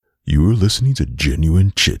You're listening to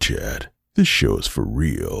Genuine Chit Chat. This show is for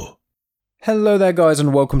real. Hello there guys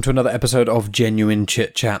and welcome to another episode of Genuine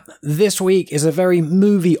Chit Chat. This week is a very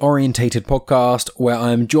movie-orientated podcast where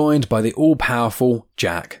I am joined by the all-powerful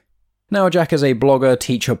Jack. Now, Jack is a blogger,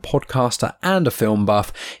 teacher, podcaster, and a film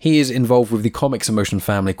buff. He is involved with the Comics in Motion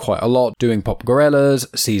family quite a lot, doing Pop Gorillas,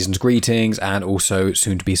 Season's Greetings, and also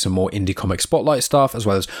soon to be some more indie comic spotlight stuff, as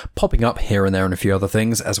well as popping up here and there and a few other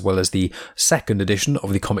things, as well as the second edition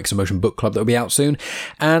of the Comics in Motion book club that will be out soon.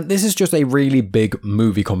 And this is just a really big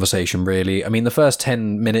movie conversation, really. I mean, the first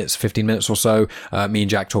 10 minutes, 15 minutes or so, me and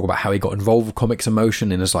Jack talk about how he got involved with Comics in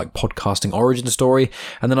Motion in his podcasting origin story.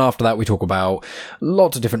 And then after that, we talk about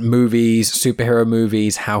lots of different movies, superhero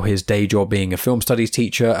movies, how his day job being a film studies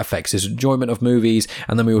teacher affects his enjoyment of movies,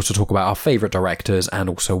 and then we also talk about our favourite directors and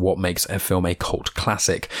also what makes a film a cult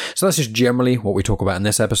classic. So that's just generally what we talk about in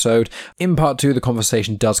this episode. In part 2, the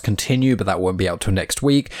conversation does continue, but that won't be out till next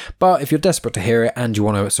week. But if you're desperate to hear it and you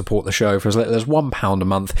want to support the show for as little as £1 a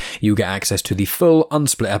month, you get access to the full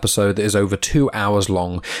unsplit episode that is over 2 hours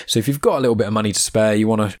long. So if you've got a little bit of money to spare, you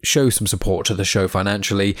want to show some support to the show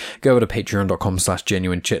financially, go over to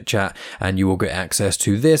patreon.com/genuinechitchat and you will get access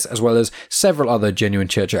to this as well as several other Genuine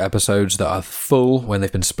Chit Chat episodes that are full when they've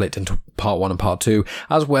been split into part 1 and part 2,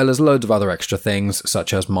 as well as loads of other extra things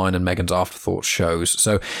such as mine and Megan's Afterthoughts shows.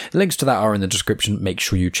 So links to that are in the description. Make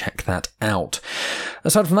sure you check that out.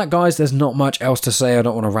 Aside from that, guys, there's not much else to say. I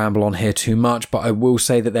don't want to ramble on here too much, but I will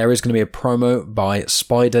say that there is going to be a promo by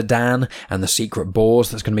Spider Dan and the Secret Boars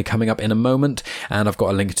that's going to be coming up in a moment, and I've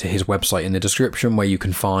got a link to his website in the description where you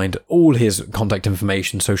can find all his contact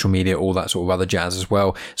information, social media, all that sort of other jazz as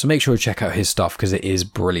well. So make sure you check out his stuff because it is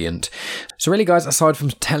brilliant. So really, guys, aside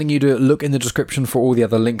from telling you to look in the description for all the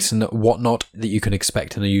other links and whatnot that you can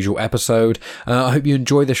expect in a usual episode, I hope you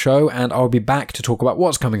enjoy the show, and I'll be back to talk about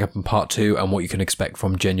what's coming up in part 2 and what you can expect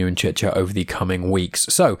from Genuine Chit Chat over the coming weeks.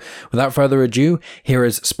 So without further ado, here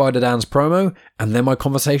is Spider Dan's promo and then my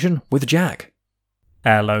conversation with Jack.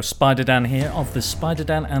 Hello, Spider Dan here of the Spider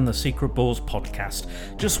Dan and the Secret Boars podcast.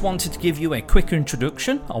 Just wanted to give you a quick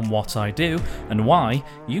introduction on what I do and why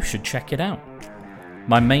you should check it out.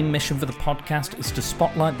 My main mission for the podcast is to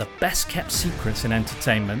spotlight the best kept secrets in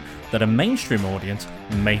entertainment that a mainstream audience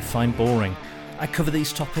may find boring. I cover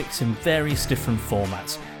these topics in various different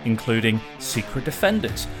formats, including Secret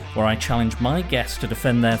Defenders, where I challenge my guests to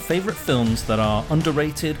defend their favourite films that are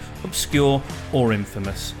underrated, obscure or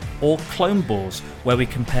infamous, or Clone Boars, where we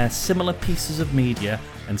compare similar pieces of media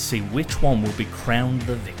and see which one will be crowned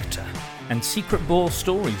the victor, and Secret Boar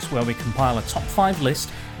Stories, where we compile a top 5 list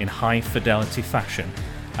in high fidelity fashion.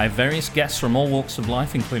 I have various guests from all walks of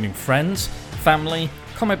life, including friends, family,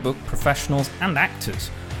 comic book professionals and actors,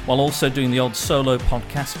 while also doing the odd solo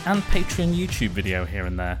podcast and Patreon YouTube video here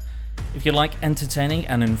and there. If you like entertaining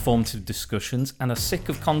and informative discussions and are sick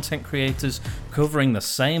of content creators covering the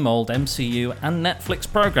same old MCU and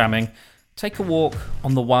Netflix programming, take a walk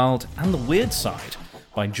on the wild and the weird side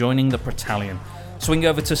by joining the Prattalion. Swing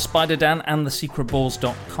over to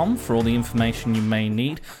SpiderDanandTheSecretBoars.com for all the information you may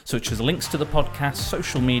need, such as links to the podcast,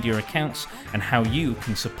 social media accounts, and how you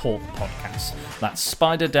can support the podcast. That's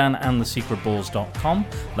SpiderDanandTheSecretBoars.com.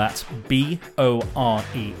 That's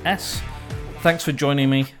BORES. Thanks for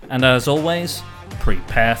joining me, and as always,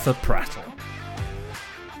 prepare for prattle.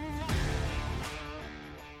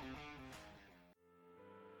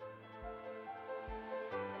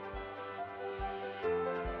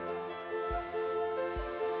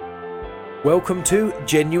 Welcome to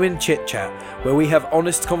Genuine Chit Chat, where we have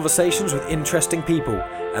honest conversations with interesting people.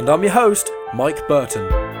 And I'm your host, Mike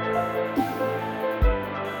Burton.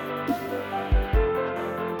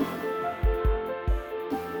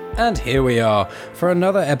 And here we are for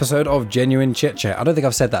another episode of Genuine Chit Chat. I don't think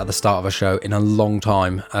I've said that at the start of a show in a long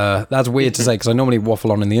time. That's weird to say because I normally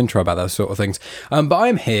waffle on in the intro about those sort of things. But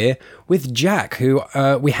I'm here with Jack, who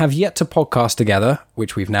we have yet to podcast together,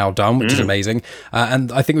 which we've now done, which is amazing.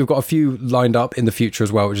 And I think we've got a few lined up in the future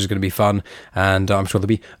as well, which is going to be fun. And I'm sure there'll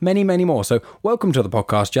be many, many more. So welcome to the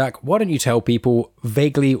podcast, Jack. Why don't you tell people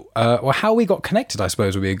vaguely or how we got connected, I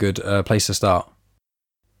suppose, would be a good place to start.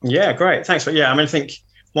 Yeah, great. Thanks. But I think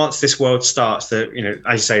once this world starts, as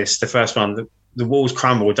you say, it's the first one. The walls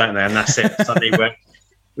crumble, don't they? And that's it. Suddenly,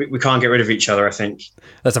 we can't get rid of each other. I think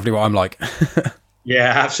that's definitely what I'm like.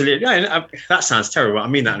 Yeah, absolutely. Yeah, that sounds terrible. I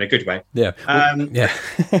mean that in a good way. Yeah.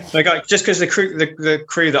 Just because the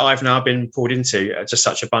crew that I've now been pulled into are just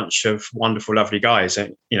such a bunch of wonderful, lovely guys,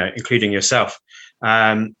 including yourself,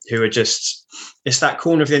 who are just. It's that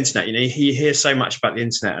corner of the internet. You hear so much about the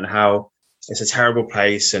internet and how it's a terrible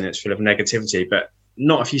place and it's full of negativity, but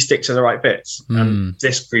not if you stick to the right bits. And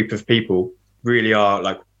this group of people really are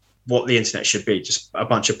what the internet should be, just a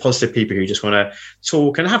bunch of positive people who just want to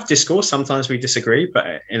talk and have discourse. Sometimes we disagree,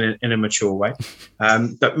 but in a mature way.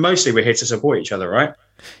 But mostly we're here to support each other, right?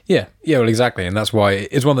 Yeah, well, exactly. And that's why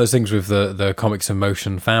it's one of those things with the Comics in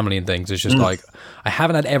Motion family and things. It's just like, I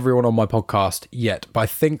haven't had everyone on my podcast yet, but I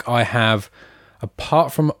think I have,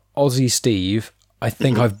 apart from Aussie Steve, I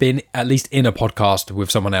think I've been at least in a podcast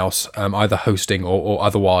with someone else, either hosting or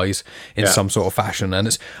otherwise in some sort of fashion.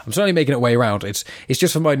 And I'm slowly making it way around. It's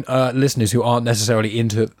just for my listeners who aren't necessarily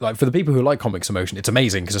into, like, for the people who like Comics in Motion, it's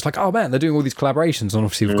amazing because it's like, oh man, they're doing all these collaborations. And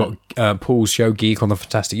obviously we've got Paul's show, Geek, on the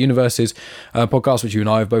Fantastic Universes podcast, which you and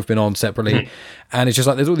I have both been on separately. And it's just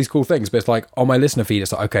like, there's all these cool things, but it's like on my listener feed,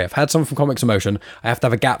 it's like, okay, I've had someone from Comics in Motion. I have to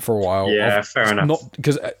have a gap for a while. Yeah, fair enough. Not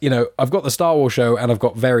because, I've got the Star Wars show and I've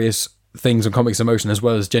got various things on Comics in Motion as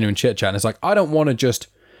well as Genuine Chit Chat, and it's like, I don't want to just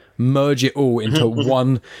merge it all into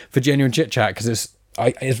one for Genuine Chit Chat, because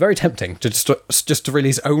it's very tempting to just to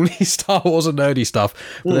release only Star Wars and nerdy stuff,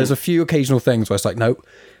 but there's a few occasional things where it's like, nope,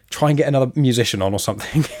 try and get another musician on or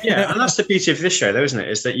something. Yeah, and that's the beauty of this show though, isn't it,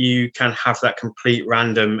 is that you can have that complete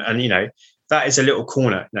random, and that is a little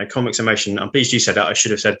corner. Comics in Motion, I'm pleased you said that. I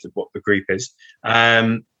should have said what the group is.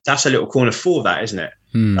 That's a little corner for that, isn't it?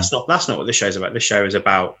 That's not what this show is about. This show is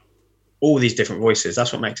about all these different voices.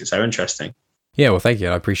 That's what makes it so interesting. Yeah, well, thank you.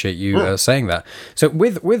 I appreciate you saying that. So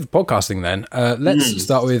with podcasting then, let's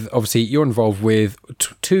start with, obviously, you're involved with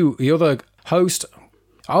you're the host.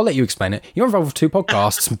 I'll let you explain it. You're involved with 2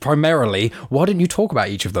 podcasts primarily. Why didn't you talk about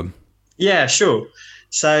each of them? Yeah, sure.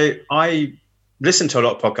 So I listen to a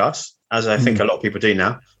lot of podcasts, as I think a lot of people do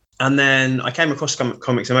now. And then I came across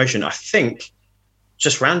Comics in Motion, I think,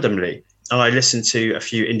 just randomly. And I listened to a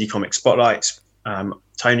few indie comic spotlights,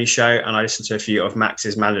 Tony's show, and I listened to a few of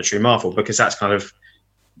Max's Mandatory Marvel, because that's kind of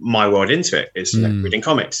my world into it, is reading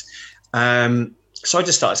comics. So I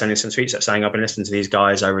just started sending some tweets up saying, I've been listening to these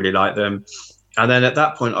guys, I really like them. And then at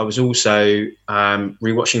that point I was also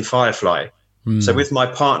rewatching Firefly. So with my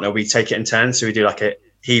partner, we take it in turns. So we do like a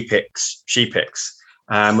he picks, she picks,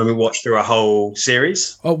 when we watch through a whole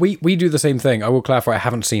series. Oh, we do the same thing. I will clarify, I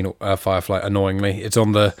haven't seen Firefly, annoyingly. It's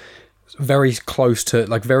on the very close to,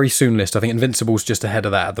 like, very soon list. I think Invincible's just ahead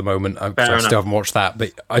of that at the moment. I still haven't watched that,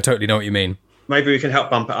 but I totally know what you mean. Maybe we can help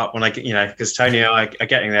bump it up when I get, because Tony and I are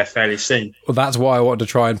getting there fairly soon. Well, that's why I wanted to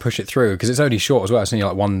try and push it through, because it's only short as well. It's only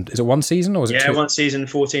like is it one season or is it 2? 1 season,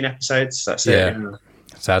 14 episodes. That's it. Yeah.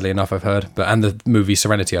 Sadly enough, I've heard. And the movie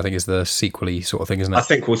Serenity, I think, is the sequel-y sort of thing, isn't it? I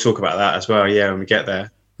think we'll talk about that as well, when we get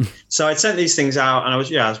there. So I'd sent these things out, and I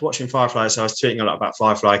was watching Firefly, so I was tweeting a lot about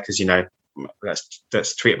Firefly, because,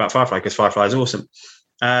 let's tweet about Firefly, because Firefly is awesome.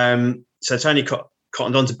 So Tony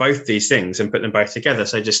cottoned on to both these things and put them both together.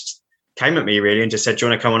 So just came at me really and just said, do you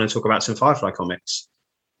want to come on and talk about some Firefly comics?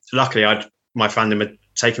 Luckily, my fandom had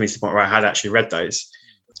taken me to the point where I had actually read those.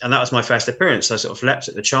 And that was my first appearance. So I sort of leapt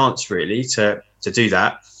at the chance really to do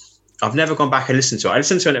that. I've never gone back and listened to it. I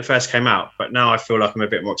listened to it when it first came out, but now I feel like I'm a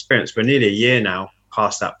bit more experienced. We're nearly a year now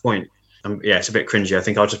past that point. It's a bit cringy. I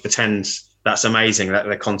think I'll just pretend that's amazing, that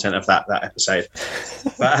the content of that episode.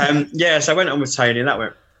 But so I went on with Tony, and that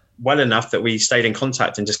went well enough that we stayed in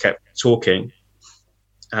contact and just kept talking.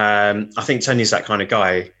 I think Tony's that kind of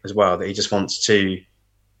guy as well, that he just wants to,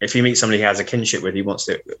 if he meets somebody he has a kinship with, he wants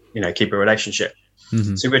to, keep a relationship.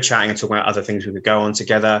 Mm-hmm. So we were chatting and talking about other things we could go on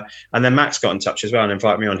together. And then Max got in touch as well and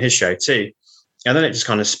invited me on his show too. And then it just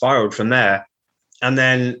kind of spiraled from there. And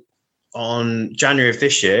then on January of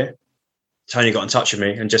this year, Tony got in touch with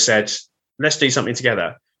me and just said, let's do something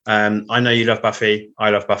together. I know you love Buffy.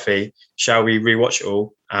 I love Buffy. Shall we rewatch it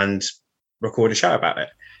all and record a show about it?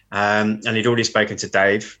 And he'd already spoken to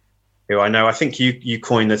Dave, who I know, I think you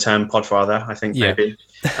coined the term Podfather, I think, maybe.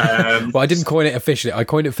 Well, I didn't coin it officially. I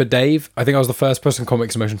coined it for Dave. I think I was the first person in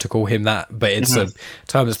Comics in Motion to call him that, but it's a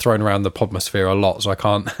term that's thrown around the Podmosphere a lot, so I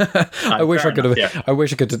can't. I wish I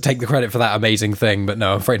could take the credit for that amazing thing, but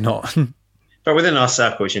no, I'm afraid not. But within our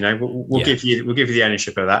circles, we'll give you the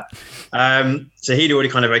ownership of that. So he'd already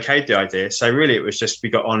kind of okayed the idea. So really, it was just we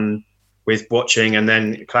got on with watching and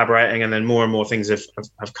then collaborating, and then more and more things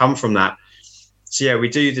have come from that. So we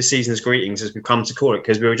do the season's greetings, as we've come to call it,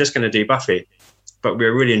 because we were just going to do Buffy, but we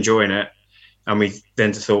were really enjoying it. And we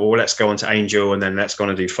then thought, well, let's go on to Angel, and then let's go on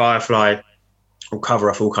and do Firefly. We'll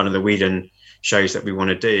cover off all kind of the Whedon shows that we want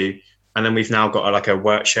to do. And then we've now got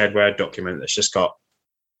a shared Word document that's just got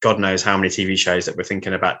God knows how many TV shows that we're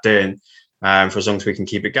thinking about doing for as long as we can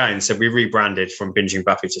keep it going. So we rebranded from Binging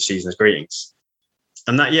Buffy to Season's Greetings.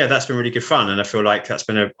 And that's been really good fun. And I feel like I've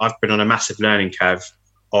been on a massive learning curve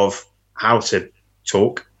of how to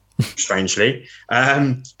talk, strangely,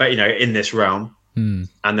 but in this realm, and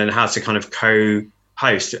then how to kind of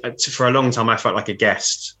co-host. For a long time, I felt like a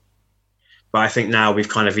guest But I think now we've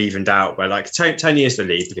kind of evened out where like Tony is the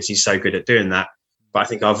lead because he's so good at doing that. But I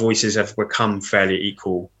think our voices have become fairly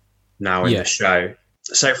equal now in the show.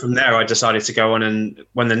 So from there, I decided to go on, and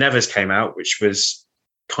when the Nevers came out, which was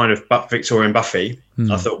kind of Victoria and Buffy,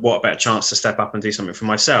 I thought, what a better chance to step up and do something for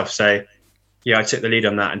myself. So yeah, I took the lead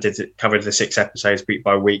on that and covered the 6 episodes week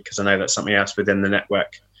by week, because I know that's something else within the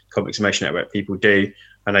network, Comics in Motion Network, people do.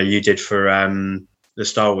 I know you did for the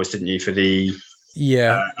Star Wars, didn't you? For the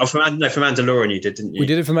for Mandalorian you did, didn't you? We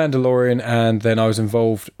did it for Mandalorian, and then I was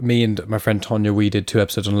involved. Me and my friend Tonya, we did 2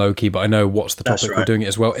 episodes on Loki. But I know What's the Topic, we're doing it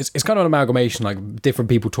as well. It's kind of an amalgamation. Like different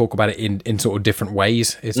people talk about it in sort of different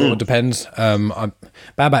ways. It sort of depends. Bad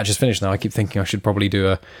Batch is finished now. I keep thinking I should probably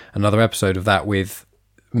do another episode of that with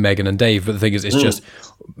Megan and Dave, but the thing is, it's just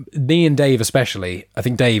me and Dave especially. I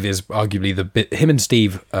think Dave is arguably him and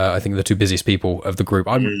Steve, I think, are the 2 busiest people of the group.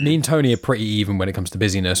 Me and Tony are pretty even when it comes to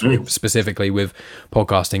busyness, specifically with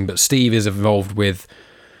podcasting, but Steve is involved with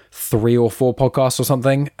 3 or 4 podcasts or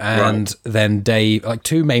something, and then Dave, like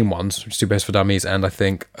 2 main ones, which is 2 Best for Dummies, and I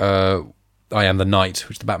think I Am the Knight,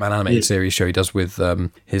 which is the Batman animated series show he does with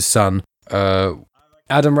his son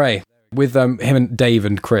Adam Ray. With him and Dave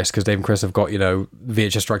and Chris, because Dave and Chris have got,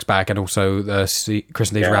 VHS Strikes Back, and also Chris and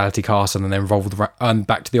Dave's Reality Cast, and then they're involved with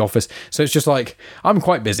Back to the Office. So it's just like, I'm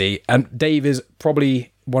quite busy, and Dave is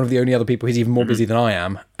probably one of the only other people who's even more busy than I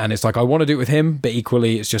am. And it's like, I want to do it with him, but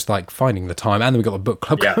equally it's just like finding the time. And then we've got the book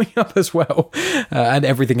club coming up as well, and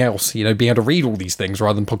everything else, being able to read all these things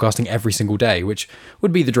rather than podcasting every single day, which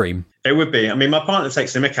would be the dream. It would be. I mean, my partner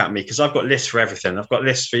takes the mick at me because I've got lists for everything. I've got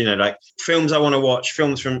lists for, like films I want to watch,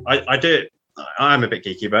 films from, I do it. I'm a bit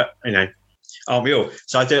geeky, but aren't we all?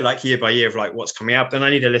 So I do it like year by year of like what's coming up. Then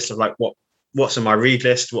I need a list of like what's on my read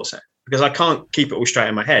list, because I can't keep it all straight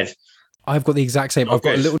in my head. I've got the exact same. I've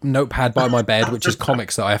got a little notepad by my bed, which is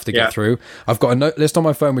comics that I have to get through. I've got a list on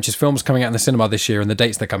my phone, which is films coming out in the cinema this year and the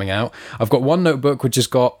dates they're coming out. I've got one notebook, which has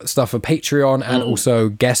got stuff for Patreon and also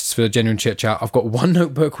guests for Genuine Chit Chat. I've got one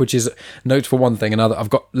notebook, which is notes for one thing, another.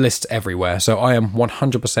 I've got lists everywhere. So I am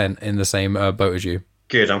 100% in the same boat as you.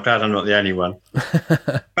 Good. I'm glad I'm not the only one.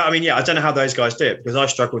 But I mean, I don't know how those guys do it, because I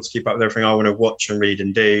struggle to keep up with everything I want to watch and read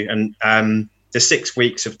and do. And the 6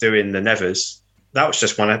 weeks of doing the Nevers, that was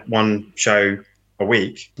just one show a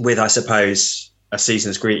week with, I suppose, a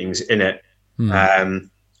season's greetings in it at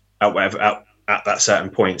that certain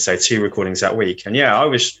point. So 2 recordings that week. And I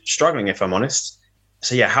was struggling, if I'm honest.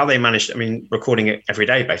 So how they managed, recording it every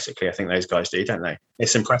day, basically, I think those guys do, don't they?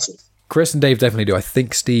 It's impressive. Chris and Dave definitely do. I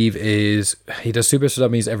think Steve he does Super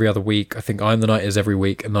Dummies every other week. I think I Am the Knight is every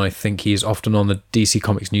week. And then I think he's often on the DC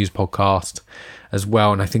Comics News podcast as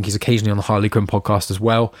well. And I think he's occasionally on the Harley Quinn podcast as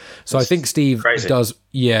well. So I think Steve does,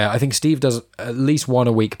 I think Steve does at least 1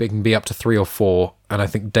 a week, but it can be up to 3 or 4. And I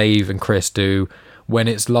think Dave and Chris do, when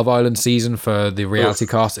it's Love Island season for the reality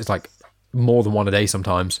cast, it's like more than 1 a day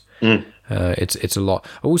sometimes. It's a lot.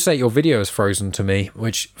 I will say your video is frozen to me,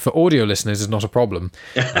 which for audio listeners is not a problem.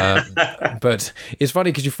 But it's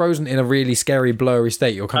funny because you're frozen in a really scary, blurry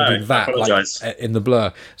state. You're kind of doing that like in the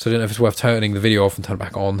blur. So I don't know if it's worth turning the video off and turn it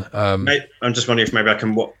back on. I'm just wondering if maybe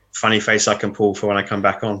what funny face I can pull for when I come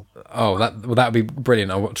back on. Oh, that would be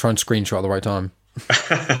brilliant. I'll try and screenshot at the right time.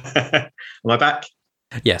 Am I back?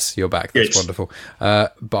 Yes, you're back. That's wonderful.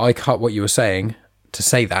 But I cut what you were saying to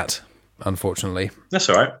say that. Unfortunately, that's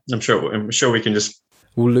all right. I'm sure we can just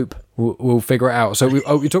we'll figure it out. So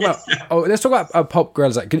you talk about let's talk about pop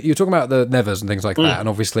girls. You're talking about the Nevers and things like that, and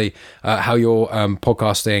obviously how you're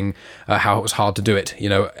podcasting, how it was hard to do it,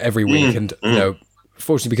 every week, and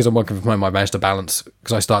fortunately because I'm working from home, I managed to balance,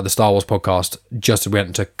 because I started the Star Wars podcast just as we went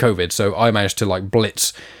into COVID, so I managed to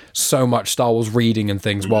blitz so much Star Wars reading and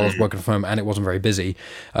things while I was working from home, and it wasn't very busy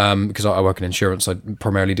because I work in insurance. I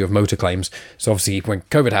primarily do with motor claims, so obviously when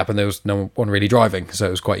COVID happened there was no one really driving, so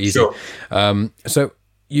it was quite easy. So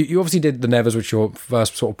you obviously did the Nevers, which is your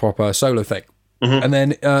first sort of proper solo thing. And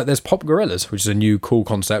then there's Pop Gorillas, which is a new cool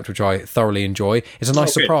concept which I thoroughly enjoy. It's a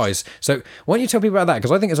nice surprise. So why don't you tell people about that,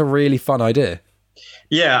 because I think it's a really fun idea.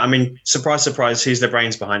 Surprise, surprise, who's the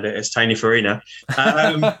brains behind it? It's Tony Farina.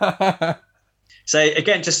 So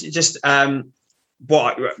again, just whenever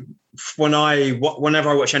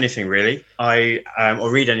I watch anything really,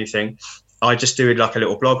 or read anything, I just do like a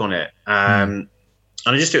little blog on it, and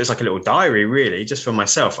I just do it as like a little diary, really, just for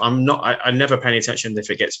myself. I never pay any attention if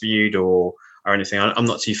it gets viewed or anything. I'm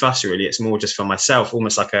not too fussy really. It's more just for myself,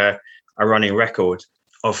 almost like a running record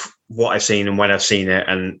of what I've seen and when I've seen it.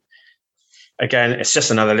 And again, it's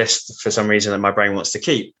just another list for some reason that my brain wants to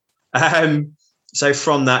keep. So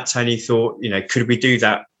from that, Tony thought, could we do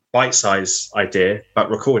that bite-sized idea, but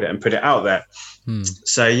record it and put it out there.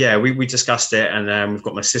 So yeah, we discussed it, and we've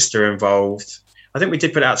got my sister involved. I think we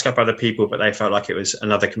did put it out to a couple other people, but they felt like it was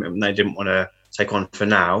another commitment they didn't want to take on for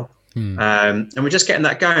now. And we're just getting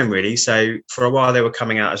that going, really. So for a while, they were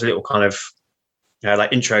coming out as a little kind of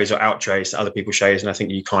like intros or outros to other people's shows, and I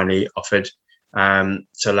think you kindly offered to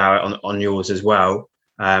allow it on yours as well,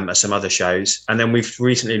 as some other shows. And then we've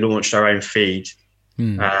recently launched our own feed.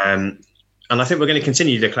 And I think we're going to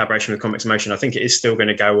continue the collaboration with Comics in Motion. I think it is still going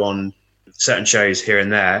to go on certain shows here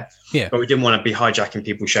and there, but we didn't want to be hijacking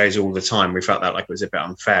people's shows all the time. We felt that like it was a bit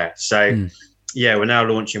unfair. So yeah, we're now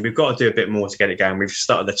launching. We've got to do a bit more to get it going. We've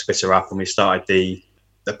started the Twitter up, and we started the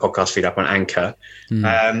podcast feed up on Anchor.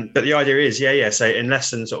 But the idea is, so in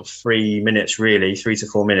less than sort of 3 minutes, really 3 to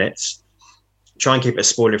 4 minutes, try and keep it as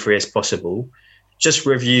spoiler free as possible. Just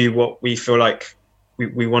review what we feel like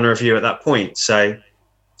we want to review at that point. So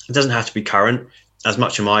it doesn't have to be current. As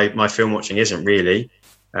much of my film watching isn't really.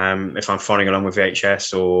 If I'm following along with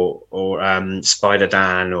VHS or Spider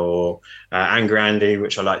Dan or Angry Andy,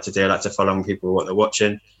 which I like to do, I like to follow on people what they're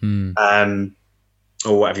watching,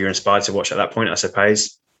 or whatever you're inspired to watch at that point, I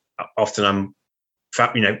suppose. Often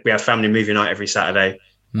we have family movie night every Saturday.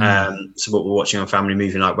 So what we're watching on family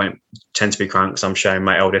movie night won't tend to be current, because I'm showing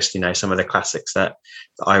my eldest, some of the classics that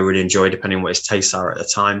I really enjoy, depending on what his tastes are at the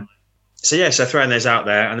time. So yeah, so throwing those out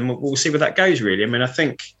there, and then we'll see where that goes, really. I mean, I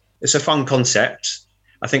think it's a fun concept.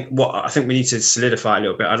 I think we need to solidify a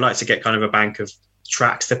little bit. I'd like to get kind of a bank of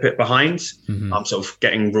tracks to put behind. I'm sort of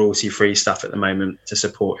getting royalty-free stuff at the moment to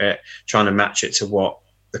support it, trying to match it to what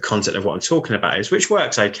the content of what I'm talking about is, which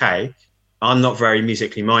works okay. I'm not very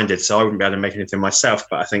musically minded, so I wouldn't be able to make anything myself.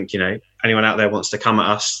 But I think, anyone out there wants to come at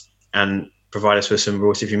us and provide us with some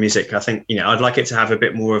royalty-free music, I think, I'd like it to have a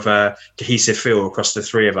bit more of a cohesive feel across the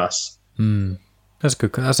three of us. That's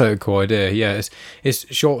good. That's a cool idea. Yeah,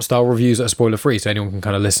 it's short style reviews that are spoiler free, so anyone can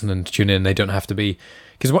kind of listen and tune in. They don't have to be,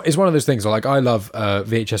 because it's one of those things. Like, I love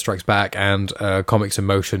VHS Strikes Back and Comics in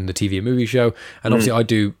Motion, the TV and movie show, and obviously I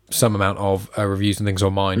do some amount of reviews and things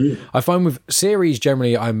on mine. I find with series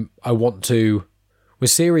generally, I want to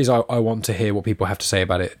hear what people have to say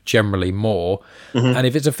about it generally more. And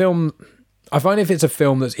if it's a film, I find if it's a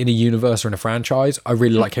film that's in a universe or in a franchise, I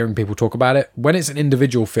really like hearing people talk about it. When it's an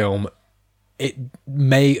individual film,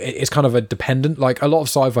 it's kind of a dependent, like a lot of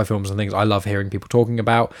sci-fi films and things I love hearing people talking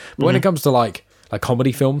about. But when it comes to like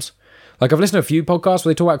comedy films, like I've listened to a few podcasts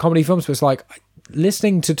where they talk about comedy films, but it's like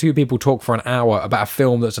listening to two people talk for an hour about a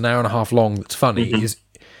film that's an hour and a half long that's funny is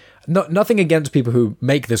nothing against people who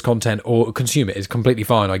make this content or consume it. Is completely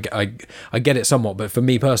fine. I get it somewhat, but for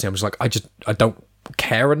me personally, I'm just like, I don't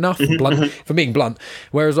care enough for being blunt.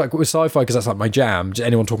 Whereas like with sci-fi, because that's like my jam,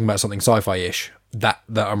 anyone talking about something sci-fi-ish, that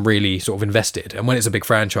I'm really sort of invested. And when it's a big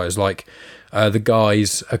franchise, like the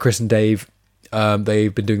guys, Chris and Dave,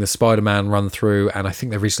 they've been doing the Spider-Man run through, and I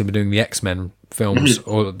think they've recently been doing the X-Men films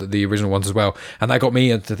or the original ones as well. And that got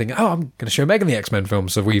me into thinking, I'm going to show Megan the X-Men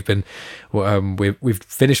films. So we've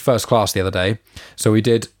finished First Class the other day. So we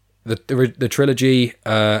did the trilogy,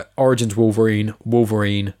 Origins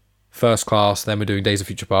Wolverine, First Class, then we're doing Days of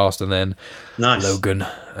Future Past, and then Logan.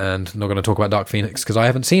 And not going to talk about Dark Phoenix because I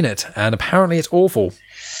haven't seen it, and apparently it's awful.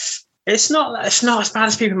 It's not as bad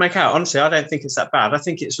as people make out. Honestly, I don't think it's that bad. I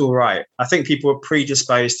think it's all right. I think people are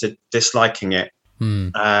predisposed to disliking it,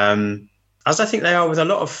 as I think they are with a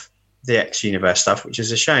lot of the X Universe stuff, which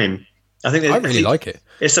is a shame. I really like it.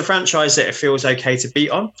 It's a franchise that it feels okay to beat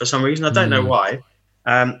on for some reason. I don't know why,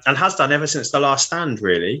 and has done ever since The Last Stand,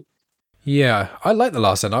 really. Yeah, I like The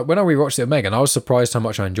Last Stand. When I rewatched it with Megan, I was surprised how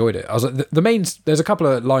much I enjoyed it. I was like, there's a couple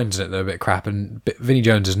of lines in it that are a bit crap, and Vinnie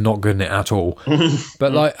Jones is not good in it at all.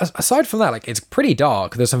 But like, aside from that, like, it's pretty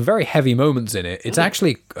dark. There's some very heavy moments in it. It's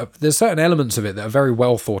actually, there's certain elements of it that are very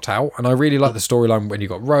well thought out, and I really like the storyline when you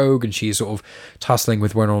got Rogue, and she's sort of tussling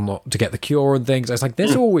with whether or not to get the cure and things. It's like,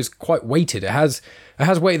 this always quite weighted. It has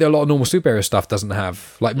weight that a lot of normal superhero stuff doesn't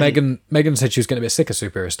have. Like, Megan said she was getting a bit sick of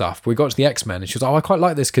superhero stuff, but we got to the X-Men, and she was like, I quite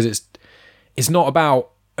like this because it's not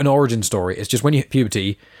about an origin story. It's just when you hit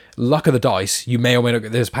puberty, luck of the dice, you may or may not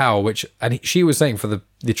get this power, and she was saying for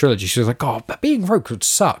the trilogy, she was like, God, being Rogue would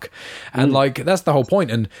suck. And like, that's the whole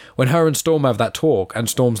point. And when her and Storm have that talk, and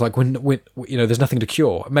Storm's like, when there's nothing to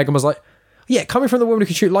cure, Megan was like, yeah, coming from the woman who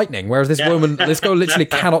can shoot lightning, whereas this girl literally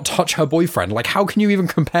cannot touch her boyfriend. Like, how can you even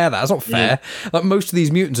compare that? That's not fair. Like, most of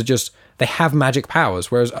these mutants are they have magic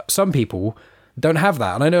powers, whereas some people don't have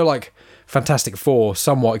that. And I know, like, Fantastic Four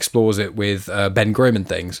somewhat explores it with Ben Grimm and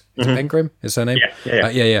things. Is it Ben Grimm? Is her name?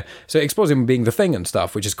 Yeah. So it explores him being the Thing and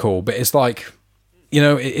stuff, which is cool. But it's like,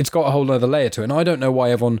 it's got a whole other layer to it. And I don't know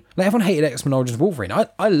why everyone hated X-Men Origins Wolverine.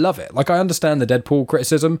 I love it. Like, I understand the Deadpool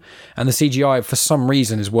criticism, and the CGI for some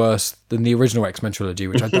reason is worse than the original X-Men trilogy,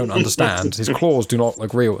 which I don't understand. His claws do not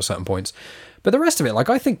look real at certain points. But the rest of it, like,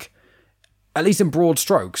 I think, at least in broad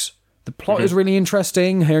strokes, the plot is really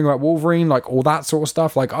interesting, hearing about Wolverine, like, all that sort of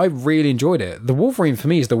stuff. Like, I really enjoyed it. The Wolverine, for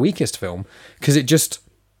me, is the weakest film, because it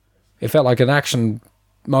felt like an action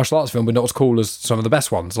martial arts film, but not as cool as some of the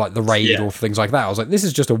best ones, like The Raid or things like that. I was like, this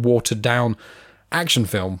is just a watered down action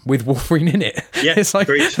film with Wolverine in it. Yeah, it's like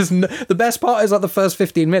the best part is like the first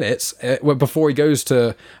 15 minutes before he goes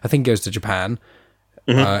to Japan,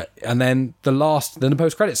 and then the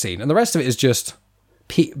post-credit scene, and the rest of it is just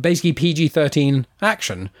basically PG-13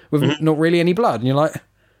 action with not really any blood, and you're like,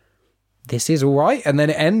 this is all right, and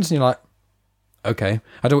then it ends, and you're like, okay.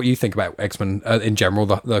 I don't know what you think about X-Men in general,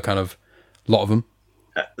 the kind of lot of them.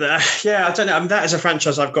 Yeah, I don't know. That is a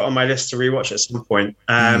franchise I've got on my list to rewatch at some point.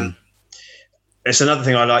 It's another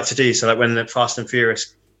thing I like to do. So, like when the Fast and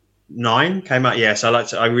Furious 9 came out, I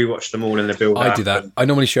rewatched them all in the build. I do that. I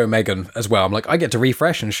normally show Megan as well. I'm like, I get to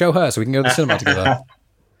refresh and show her, so we can go to the cinema together.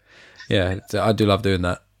 Yeah, I do love doing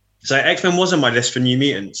that. So X-Men was on my list for New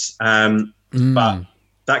Mutants, but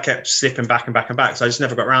that kept slipping back and back and back. So I just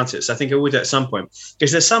never got around to it. So I think I would at some point,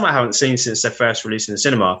 because there's some I haven't seen since their first release in the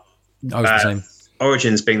cinema. I was the same.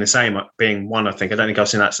 Origins being the same, being one, I think. I don't think I've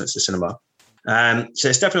seen that since the cinema. So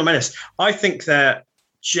it's definitely on my list. I think they're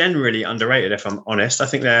generally underrated, if I'm honest. I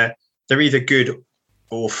think they're either good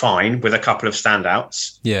or fine, with a couple of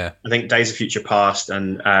standouts. Yeah. I think Days of Future Past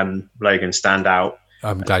and Logan stand out.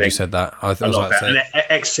 I'm glad you said that. I was about to say.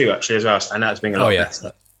 And X2 actually as well, and that's being a lot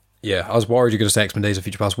better. Yeah, I was worried you were going to say X-Men Days of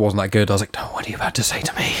Future Past wasn't that good. I was like, no, what are you about to say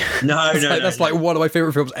to me? No, that's like one of my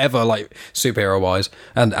favourite films ever, like superhero-wise,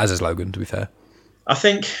 and as is Logan, to be fair. I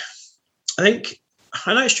think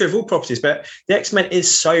I know it's true of all properties, but the X-Men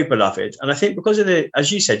is so beloved, and I think because of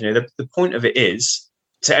as you said, the point of it is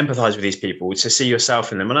to empathise with these people, to see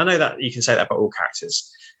yourself in them, and I know that you can say that about all characters,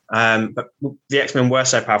 but the X-Men were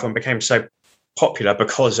so powerful and became so popular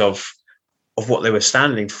because of what they were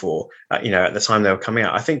standing for, at the time they were coming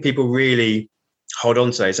out. I think people really hold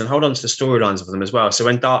on to those and hold on to the storylines of them as well. So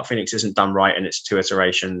when Dark Phoenix isn't done right in its 2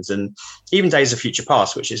 iterations, and even Days of Future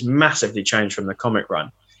Past, which is massively changed from the comic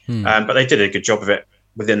run, but they did a good job of it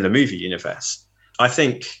within the movie universe. I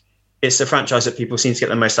think it's the franchise that people seem to get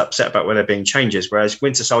the most upset about where there being changes, whereas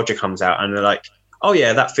Winter Soldier comes out and they're like, oh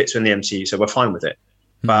yeah, that fits in the MCU, so we're fine with it.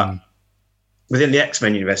 But within the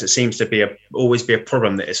X-Men universe, it seems to always be a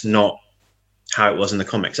problem that it's not how it was in the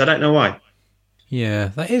comics. I don't know why. Yeah,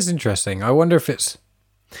 that is interesting. I wonder if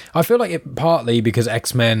I feel like it partly because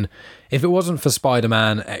X-Men, if it wasn't for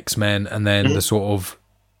Spider-Man, X-Men, and then the sort of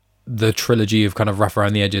the trilogy of kind of rough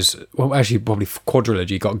around the edges, well, actually probably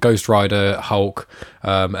quadrilogy, got Ghost Rider, Hulk,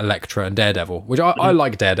 Elektra, and Daredevil, which I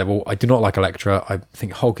like Daredevil. I do not like Elektra. I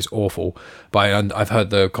think Hulk is awful, but I've heard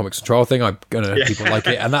the Comics and Trial thing. I don't know if people like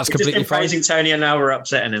it, and that's completely fine. Praising Tony, and now we're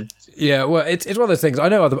upsetting him. Yeah, well, it's one of those things. I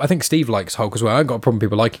know. I think Steve likes Hulk as well. I haven't got a problem with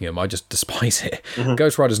people liking him. I just despise it.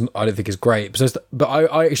 Ghost Rider, I don't think is great, but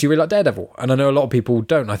I actually really like Daredevil, and I know a lot of people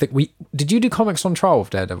don't. I think did you do Comics on Trial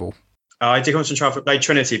with Daredevil? I did Comics on Trial for Blade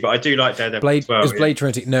Trinity, but I do like Daredevil as well. It was Blade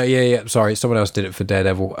Trinity. No, yeah. Sorry, someone else did it for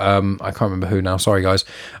Daredevil. I can't remember who now. Sorry, guys.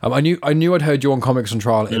 I knew I'd heard you on Comics on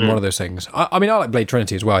Trial in one of those things. I mean, I like Blade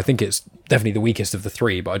Trinity as well. I think it's definitely the weakest of the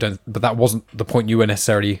three, but that wasn't the point you were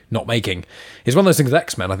necessarily not making. It's one of those things with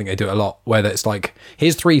X-Men. I think they do it a lot, where it's like,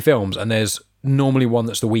 here's 3 films, and there's normally one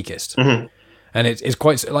that's the weakest, and it's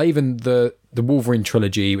quite like even the Wolverine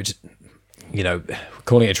trilogy, which,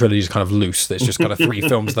 calling it a trilogy is kind of loose. There's just kind of 3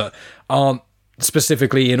 films that aren't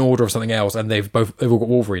specifically in order of something else, and they've all got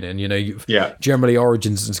Wolverine in. Generally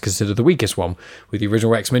Origins is considered the weakest one. With the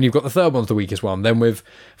original X-Men, you've got the third one's the weakest one. Then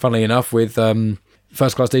funnily enough, with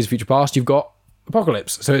First Class Days of Future Past, you've got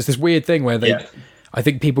Apocalypse. So it's this weird thing where I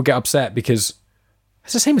think people get upset because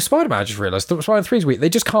it's the same with Spider-Man. I just realised Spider-Man 3 is weak. They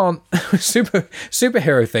just can't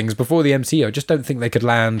superhero things before the MCU. I just don't think they could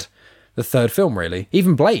land the third film, really.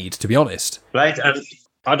 Even Blade, to be honest. Blade, and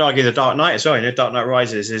I'd argue The Dark Knight as well. Dark Knight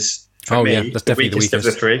Rises is, for me, that's definitely the weakest of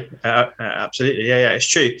the 3. Absolutely, yeah, it's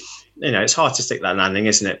true. It's hard to stick that landing,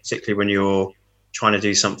 isn't it? Particularly when you're trying to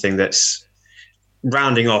do something that's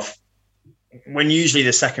rounding off, when usually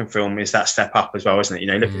the second film is that step up as well, isn't it?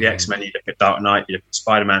 Look at the X-Men, you look at Dark Knight, you look at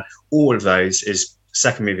Spider-Man, all of those is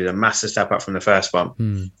second movie is a massive step up from the first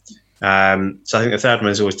one. So I think the third one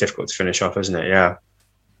is always difficult to finish off, isn't it? Yeah.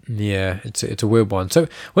 Yeah, it's a weird one. So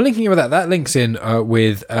we're linking with that links in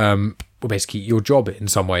with basically your job in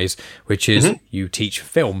some ways, which is you teach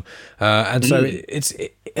film, and so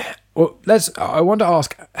I want to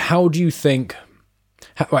ask, how do you think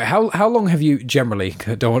How long have you generally,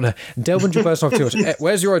 don't want to delve into your personal life too much,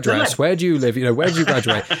 where's your address, where do you live, where did you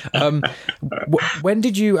graduate, when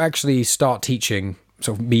did you actually start teaching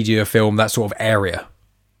sort of media, film, that sort of area?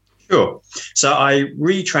 Sure. So I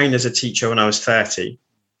retrained as a teacher when I was 30.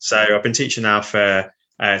 So I've been teaching now for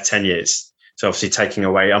 10 years. So obviously taking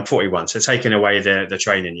away, I'm 41, so taking away the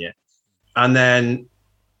training year. And then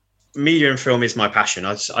media and film is my passion.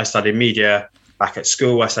 I studied media back at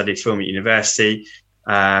school. I studied film at university.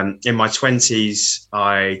 In my 20s,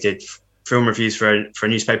 I did film reviews for a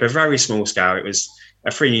newspaper, very small scale. It was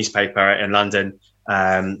a free newspaper in London,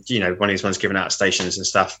 one of these ones given out at stations and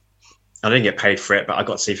stuff. I didn't get paid for it, but I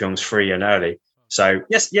got to see films free and early. So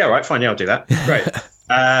right, fine, I'll do that. Great.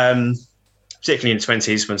 Particularly in the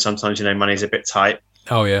 20s when sometimes, money's a bit tight.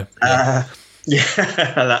 Oh, yeah. At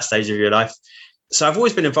that stage of your life. So I've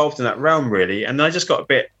always been involved in that realm, really. And I just got a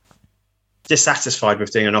bit dissatisfied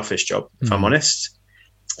with doing an office job, if I'm honest.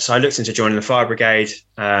 So I looked into joining the fire brigade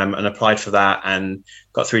and applied for that and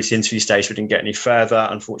got through to the interview stage, but didn't get any further,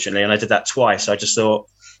 unfortunately. And I did that twice. I just thought,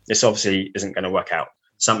 this obviously isn't going to work out.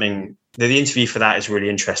 The interview for that is really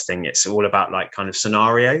interesting. It's all about like kind of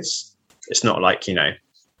scenarios. It's not like,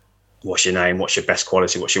 what's your name? What's your best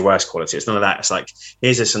quality? What's your worst quality? It's none of that. It's like,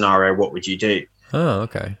 here's a scenario. What would you do? Oh,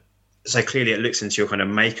 okay. So clearly it looks into your kind of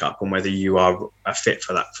makeup and whether you are a fit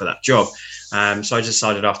for that job. So I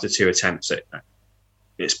decided after 2 attempts that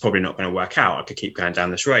it's probably not going to work out. I could keep going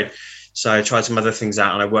down this road. So I tried some other things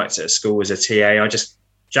out and I worked at a school as a TA. I just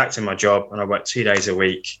jacked in my job and I worked 2 days a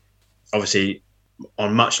week, obviously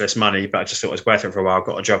on much less money, but I just thought it was worth it for a while. I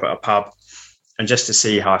got a job at a pub and just to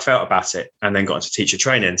see how I felt about it, and then got into teacher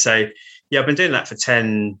training. So I've been doing that for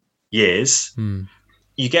 10 years.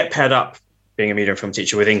 You get paired up being a media and film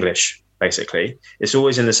teacher with English, basically. It's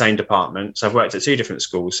always in the same department. So I've worked at 2 different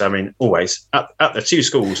schools. So, always at the 2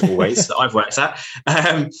 schools always that I've worked at,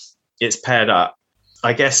 it's paired up.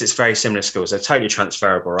 I guess it's very similar skills. They're totally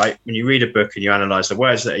transferable, right? When you read a book and you analyze the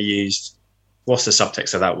words that are used, what's the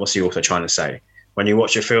subtext of that? What's the author trying to say? When you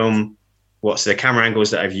watch a film, what's the camera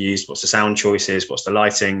angles that I've used? What's the sound choices? What's the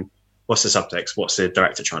lighting? What's the subtext? What's the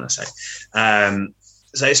director trying to say?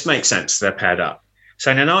 So it makes sense. They're paired up.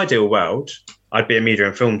 So in an ideal world, I'd be a media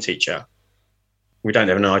and film teacher. We don't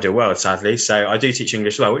live in an ideal world, sadly. So I do teach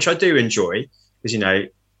English as well, which I do enjoy because,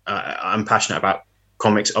 I'm passionate about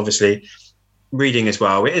comics, obviously. Reading as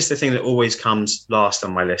well. It is the thing that always comes last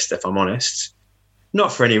on my list, if I'm honest.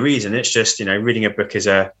 Not for any reason. It's just, reading a book is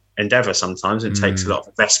a endeavor sometimes. It takes a lot of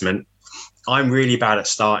investment. I'm really bad at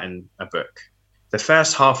starting a book. The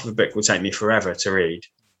first half of a book will take me forever to read.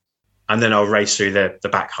 And then I'll race through the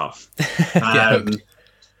back half.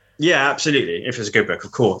 Yeah, absolutely. If it's a good book,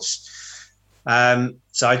 of course.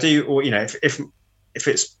 So I do, or, if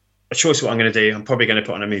it's a choice of what I'm going to do, I'm probably going to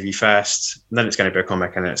put on a movie first, and then it's going to be a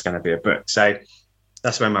comic, and then it's going to be a book. So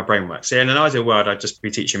that's where my brain works. So in an ideal world, I'd just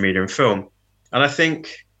be teaching media and film. And I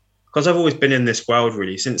think because I've always been in this world,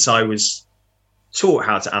 really, since I was taught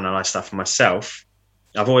how to analyze stuff for myself,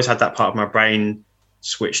 I've always had that part of my brain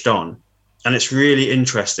switched on. And it's really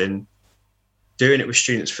interesting doing it with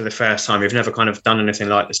students for the first time who've never kind of done anything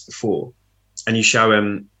like this before. And you show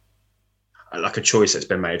them like a choice that's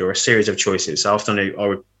been made or a series of choices. So often I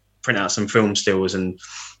would print out some film stills and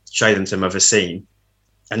show them some of a scene.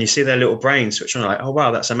 And you see their little brain switch on, like, oh,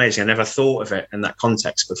 wow, that's amazing. I never thought of it in that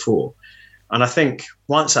context before. And I think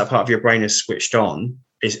once that part of your brain is switched on,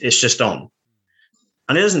 it's just on.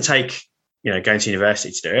 And it doesn't take, going to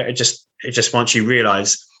university to do it. It just once you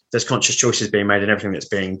realize there's conscious choices being made in everything that's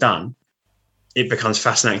being done, it becomes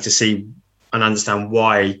fascinating to see and understand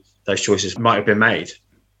why those choices might have been made.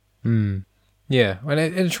 Yeah, and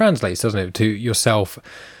it translates, doesn't it, to yourself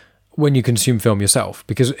when you consume film yourself,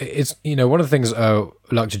 because it's, one of the things I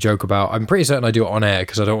like to joke about, I'm pretty certain I do it on air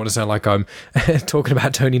because I don't want to sound like I'm talking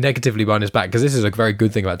about Tony negatively behind his back, because this is a very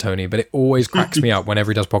good thing about Tony, but it always cracks me up whenever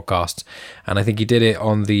he does podcasts. And I think he did it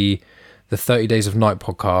on the 30 Days of Night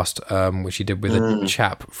podcast, which he did with a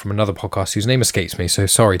chap from another podcast whose name escapes me, so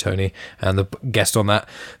sorry, Tony, and the guest on that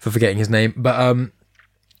for forgetting his name. But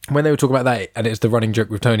when they were talking about that, and it's the running joke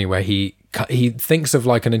with Tony where he thinks of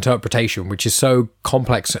like an interpretation which is so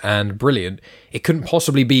complex and brilliant, it couldn't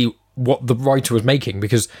possibly be what the writer was making,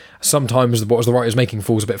 because sometimes what the writer was making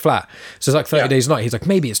falls a bit flat. So it's like 30 Days of Night, he's like,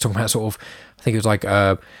 maybe it's talking about sort of, I think it was like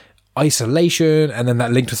isolation, and then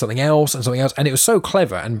that linked to something else, and it was so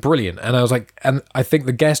clever and brilliant. And I was like, and I think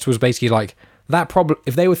the guest was basically like, that problem,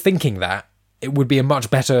 if they were thinking that, it would be a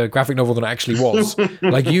much better graphic novel than it actually was.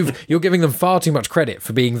 Like you're giving them far too much credit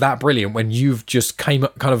for being that brilliant when you've just kind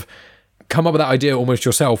of come up with that idea almost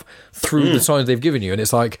yourself through the signs they've given you. And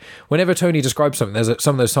it's like, whenever Tony describes something, there's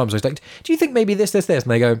some of those times I was like, do you think maybe this? And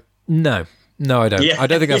they go, no, I don't. I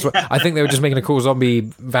don't think that's what, I think they were just making a cool zombie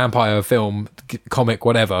vampire film, comic,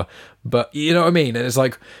 whatever. But you know what I mean? And it's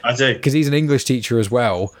like, I do. Because he's an English teacher as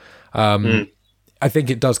well. I think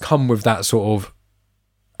it does come with that sort of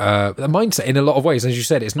mindset in a lot of ways. As you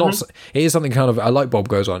said, it's not, it is something kind of, a light bulb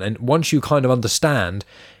goes on. And once you kind of understand,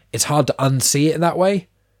 it's hard to unsee it that way.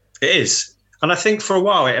 It is. And I think for a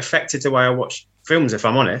while it affected the way I watched films, if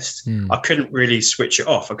I'm honest. I couldn't really switch it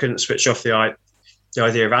off. I couldn't switch off the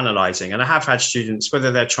idea of analysing. And I have had students,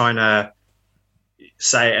 whether they're trying to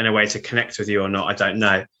say it in a way to connect with you or not, I don't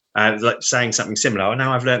know. Like saying something similar. Oh,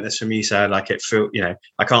 now I've learned this from you, so like it feel,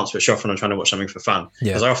 I can't switch off when I'm trying to watch something for fun.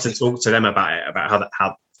 Because I often talk to them about it, about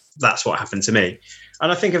how that's what happened to me.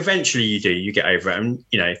 And I think eventually you get over it.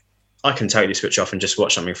 And, I can totally switch off and just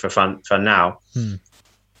watch something for fun now.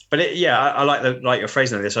 But I like your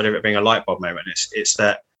phrasing of this idea of it being a light bulb moment. It's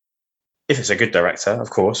that if it's a good director, of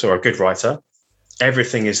course, or a good writer,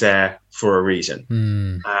 everything is there for a reason.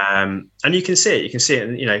 And you can see it. You can see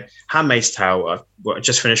it. Handmaid's Tale, I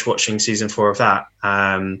just finished watching season 4 of that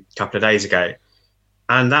a couple of days ago.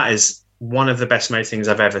 And that is one of the best made things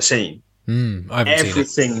I've ever seen.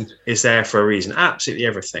 Everything is there for a reason. Absolutely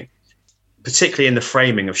everything. Particularly in the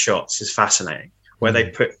framing of shots is fascinating. Where they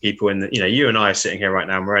put people in the, you and I are sitting here right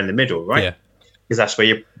now and we're in the middle, right? Yeah. Because that's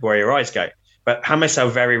where your eyes go. But Handmaid's Tale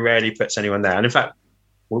very rarely puts anyone there. And in fact,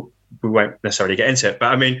 we won't necessarily get into it.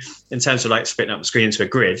 But I mean, in terms of like splitting up the screen into a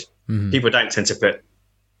grid, people don't tend to put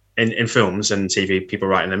in films and TV, people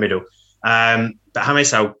right in the middle. But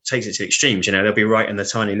Handmaid's Tale takes it to the extremes. They'll be right in the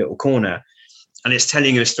tiny little corner. And it's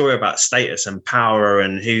telling you a story about status and power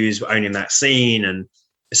and who's owning that scene. And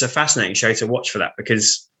it's a fascinating show to watch for that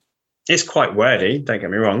because it's quite wordy, don't get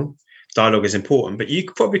me wrong. Dialogue is important, but you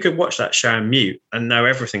probably could watch that show and mute and know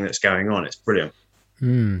everything that's going on. It's brilliant.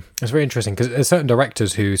 It's very interesting because there's certain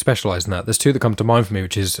directors who specialise in that. There's two that come to mind for me,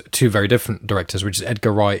 which is two very different directors, which is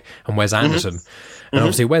Edgar Wright and Wes Anderson. And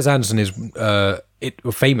obviously Wes Anderson is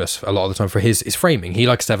famous a lot of the time for his framing. He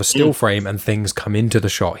likes to have a still frame and things come into the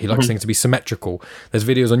shot. He likes things to be symmetrical. There's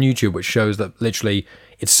videos on YouTube which shows that literally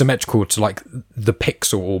it's symmetrical to like the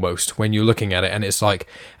pixel almost when you're looking at it, and it's like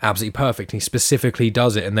absolutely perfect. And he specifically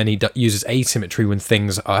does it, and then he uses asymmetry when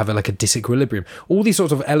things have like a disequilibrium. All these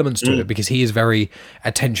sorts of elements to it because he is very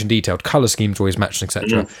attention detailed. Color schemes always matched,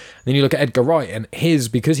 etc. Then you look at Edgar Wright and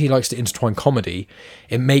because he likes to intertwine comedy,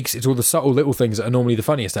 it's all the subtle little things that are normally the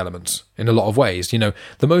funniest elements in a lot of ways.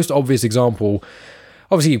 The most obvious example,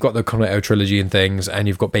 obviously you've got the Cornetto trilogy and things, and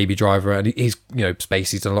you've got Baby Driver, and he's,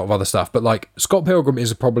 Spacey's done a lot of other stuff, but like Scott Pilgrim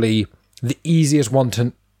is probably the easiest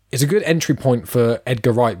one it's a good entry point for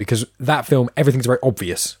Edgar Wright because that film, everything's very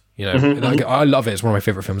obvious. I love it. It's one of my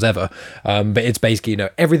favorite films ever. But it's basically,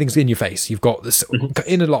 everything's in your face. You've got this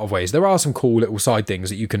in a lot of ways. There are some cool little side things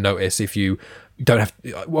that you can notice if you don't have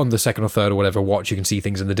on the second or third or whatever watch. You can see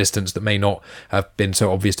things in the distance that may not have been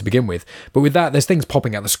so obvious to begin with. But with that, there's things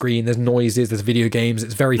popping out the screen. There's noises. There's video games.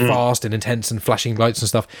 It's very fast and intense and flashing lights and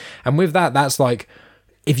stuff. And with that, that's like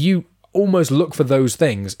if you almost look for those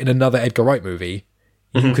things in another Edgar Wright movie,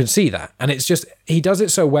 you can see that. And it's just he does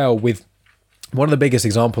it so well with. One of the biggest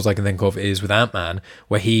examples I can think of is with Ant-Man,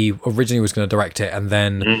 where he originally was going to direct it and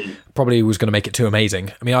then probably was going to make it too amazing.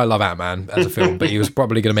 I mean, I love Ant-Man as a film, but he was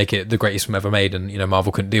probably going to make it the greatest film ever made, and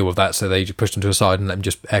Marvel couldn't deal with that, so they just pushed him to the side and let him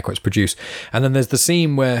just air quotes produce. And then there's the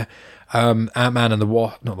scene where Ant-Man and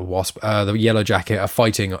the Yellow Jacket are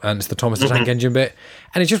fighting, and it's the Thomas the Tank Engine bit,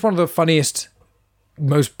 and it's just one of the funniest,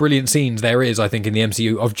 most brilliant scenes there is, I think, in the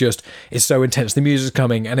MCU of just, it's so intense, the music's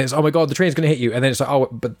coming and it's, oh my god, the train's going to hit you, and then it's like, oh,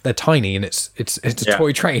 but they're tiny and it's a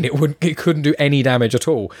toy train, it couldn't do any damage at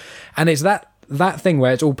all. And it's that thing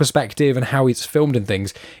where it's all perspective and how it's filmed and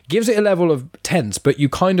things gives it a level of tense, but you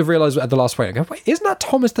kind of realise at the last frame, go, wait, isn't that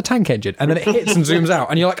Thomas the Tank Engine? And then it hits and zooms out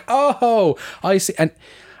and you're like, oh, I see. And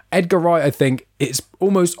Edgar Wright, I think, it's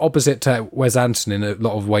almost opposite to Wes Anderson in a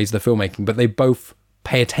lot of ways, the filmmaking, but they both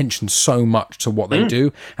pay attention so much to what they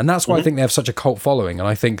do, and that's why I think they have such a cult following. And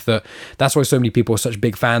I think that's why so many people are such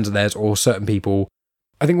big fans of theirs, or certain people.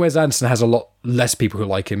 I think Wes Anderson has a lot less people who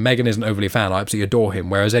like him. Megan isn't overly a fan. I absolutely adore him,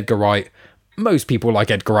 whereas Edgar Wright, most people like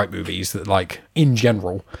Edgar Wright movies that, like, in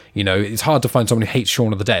general, it's hard to find someone who hates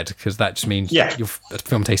Shaun of the Dead, because that just means your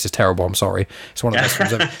film taste is terrible. I'm sorry. It's one of the best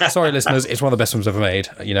films ever. Sorry, listeners, it's one of the best films ever made,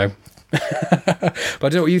 But I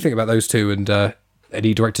don't know what you think about those two, and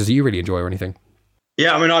any directors that you really enjoy or anything.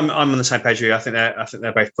 Yeah, I mean, I'm on the same page with you. I think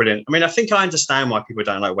they're both brilliant. I mean, I think I understand why people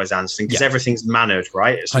don't like Wes Anderson, because everything's mannered,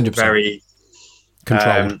 right? It's 100%. Very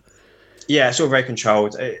controlled. It's all very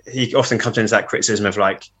controlled. He often comes into that criticism of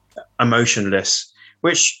like emotionless,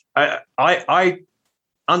 which I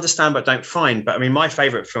understand but don't find. But I mean, my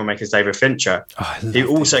favourite filmmaker is David Fincher, who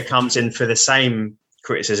also comes in for the same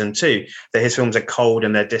criticism too, that his films are cold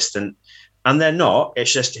and they're distant. And they're not.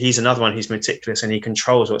 It's just he's another one who's meticulous and he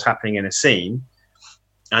controls what's happening in a scene.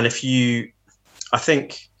 And if you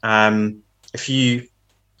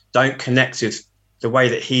don't connect with the way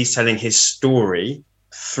that he's telling his story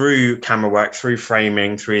through camera work, through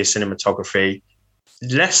framing, through his cinematography,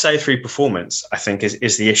 less so through performance, I think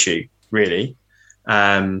is the issue, really.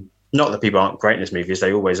 Not that people aren't great in his movies,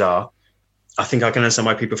 they always are. I think I can understand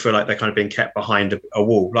why people feel like they're kind of being kept behind a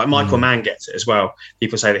wall. Like Michael Mann gets it as well.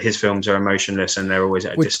 People say that his films are emotionless and they're always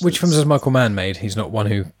at a distance. Which films has Michael Mann made? He's not one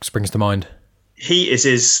who springs to mind. He is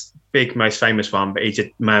his big, most famous one, but he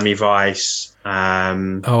did Miami Vice.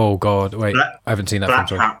 Oh, God. Wait, I haven't seen that Black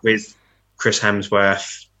film. Hat with Chris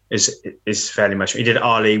Hemsworth is fairly much. He did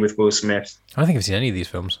Ali with Will Smith. I don't think I've seen any of these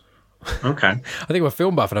films. Okay. I think I'm a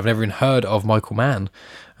film buff and I've never even heard of Michael Mann.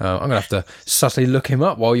 I'm going to have to subtly look him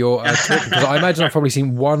up while you're talking, because I imagine I've probably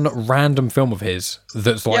seen one random film of his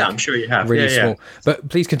that's like I'm sure you have. really small. But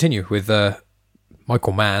please continue with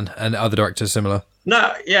Michael Mann and other directors similar.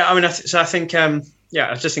 No, yeah, I mean, I think, I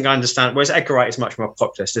just think I understand. Whereas Edgar Wright is much more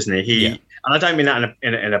populist, isn't he? And I don't mean that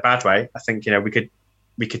in a bad way. I think,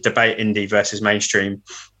 we could debate indie versus mainstream,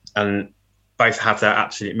 and both have their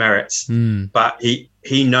absolute merits. But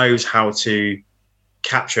he knows how to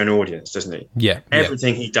capture an audience, doesn't he? Yeah.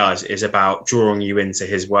 Everything he does is about drawing you into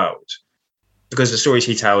his world, because the stories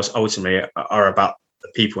he tells ultimately are about the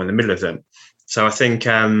people in the middle of them. So I think,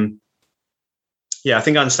 I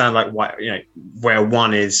understand like why, where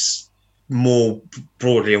one is more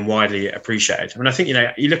broadly and widely appreciated. I mean, I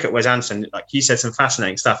think, you look at Wes Anderson, like he said some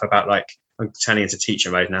fascinating stuff about like, I'm turning into teacher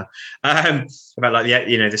mode now, about like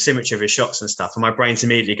the symmetry of his shots and stuff. And my brain's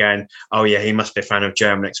immediately going, oh yeah, he must be a fan of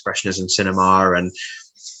German expressionism cinema and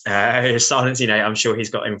silence. I'm sure he's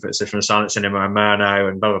got influences from silent cinema and Murnau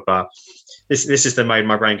and blah blah blah. This is the mode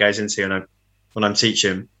my brain goes into when I'm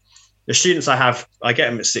teaching. The students I get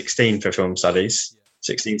them at 16 for film studies,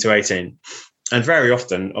 16 to 18, and very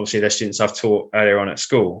often, obviously, they're students I've taught earlier on at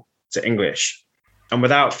school to English, and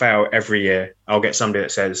without fail, every year I'll get somebody that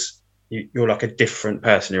says, you're like a different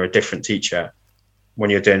person, you're a different teacher when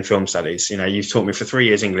you're doing film studies. You've taught me for 3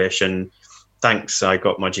 years English, and thanks, I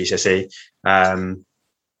got my GCSE.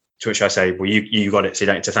 To which I say, well, you got it, so you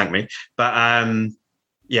don't need to thank me. But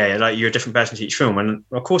like you're a different person to teach film, and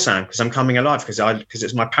of course I am, because I'm coming alive, because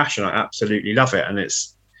it's my passion. I absolutely love it, and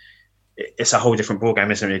it's a whole different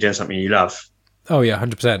ballgame, isn't it? You're doing something you love. Oh yeah,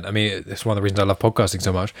 100%. I mean, it's one of the reasons I love podcasting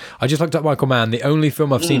so much. I just looked up Michael Mann. The only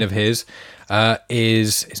film I've seen of his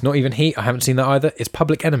is, it's not even Heat. I haven't seen that either. It's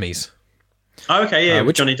Public Enemies. Oh, okay, yeah,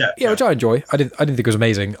 with Johnny Depp. Yeah, which I enjoy. I didn't think it was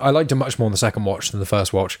amazing. I liked it much more on the second watch than the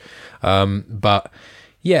first watch. But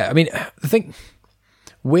yeah, I mean, the thing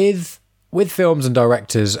with films and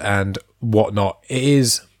directors and whatnot, it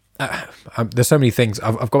is. There's so many things.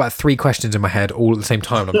 I've got about 3 questions in my head all at the same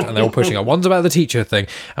time, and they're all pushing up. One's about the teacher thing,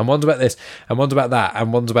 and one's about this, and one's about that,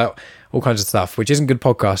 and one's about all kinds of stuff, which isn't good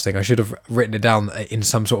podcasting. I should have written it down in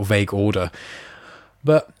some sort of vague order.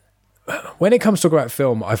 But when it comes to talking about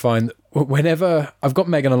film, I find whenever I've got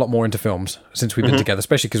Megan a lot more into films since we've been together,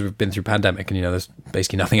 especially because we've been through pandemic and there's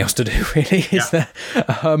basically nothing else to do really, is there?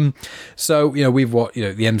 So we've watched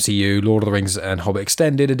the MCU, Lord of the Rings and Hobbit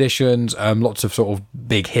extended editions, lots of sort of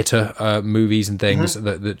big hitter movies and things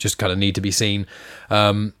that just kind of need to be seen.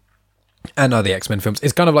 And the X-Men films.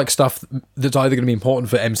 It's kind of like stuff that's either going to be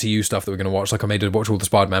important for MCU stuff that we're going to watch. Like I made her watch all the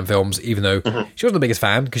Spider-Man films, even though she wasn't the biggest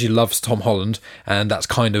fan, because she loves Tom Holland, and that's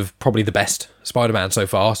kind of probably the best Spider-Man so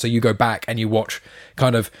far. So you go back and you watch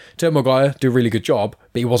kind of Tobey Maguire do a really good job,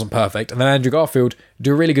 but he wasn't perfect. And then Andrew Garfield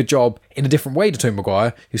do a really good job in a different way to Tobey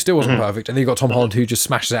Maguire, who still wasn't perfect. And then you've got Tom Holland, who just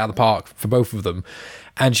smashes it out of the park for both of them.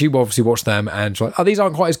 And she obviously watched them and she's like, oh, these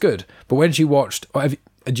aren't quite as good. But when she watched...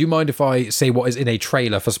 Do you mind if I say what is in a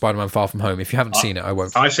trailer for Spider-Man Far From Home? If you haven't seen it, I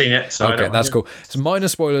won't. I've seen it. So okay, that's cool. So minor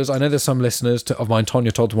spoilers. I know there's some listeners of mine,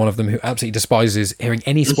 Tonya Todd's one of them, who absolutely despises hearing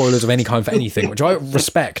any spoilers of any kind for anything, which I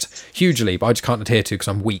respect hugely, but I just can't adhere to because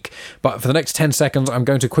I'm weak. But for the next 10 seconds, I'm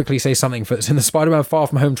going to quickly say something that's in the Spider-Man Far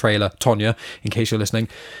From Home trailer, Tonya, in case you're listening.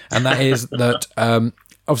 And that is that,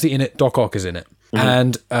 obviously in it, Doc Ock is in it.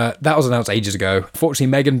 And that was announced ages ago. Fortunately,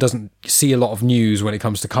 Megan doesn't see a lot of news when it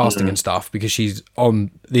comes to casting and stuff, because she's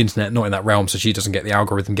on the internet, not in that realm, so she doesn't get the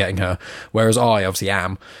algorithm getting her. Whereas I obviously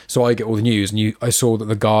am, so I get all the news. And I saw that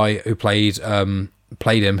the guy who played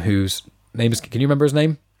him, whose name is, can you remember his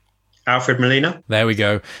name? Alfred Molina. There we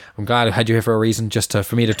go. I'm glad I had you here for a reason, just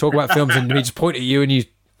for me to talk about films and me just point at you and you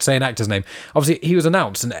say an actor's name. Obviously, he was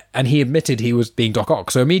announced and he admitted he was being Doc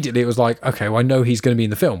Ock. So immediately it was like, okay, well, I know he's going to be in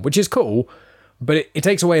the film, which is cool, but it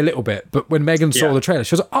takes away a little bit. But when Megan saw the trailer,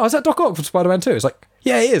 she was like, oh, is that Doc Ock from Spider-Man 2? It's like,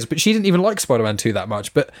 yeah, it is, but she didn't even like Spider-Man 2 that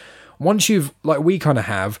much. But once you've, like we kind of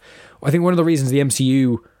have, I think one of the reasons the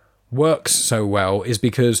MCU works so well is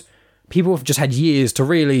because people have just had years to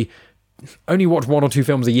really only watch 1 or 2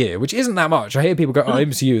 films a year, which isn't that much. I hear people go, oh,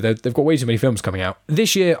 MCU, they've got way too many films coming out.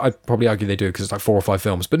 This year, I'd probably argue they do because it's like 4 or 5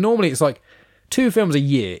 films. But normally it's like 2 films a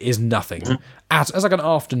year is nothing. As like an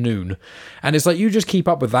afternoon. And it's like you just keep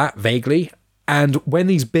up with that vaguely. And when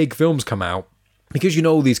these big films come out, because you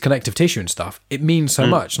know all these connective tissue and stuff, it means so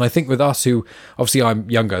much. And I think with us who, obviously I'm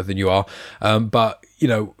younger than you are, but you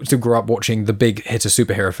know, still grew up watching the big hit of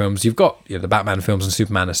superhero films. You've got, you know, the Batman films and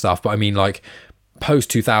Superman and stuff, but I mean like post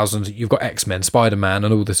 2000, you've got X-Men, Spider-Man,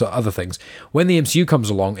 and all this other things. When the MCU comes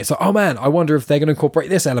along, it's like, oh man, I wonder if they're going to incorporate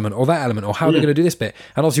this element or that element, or how they're going to do this bit.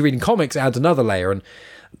 And obviously reading comics adds another layer and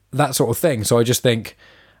that sort of thing. So I just think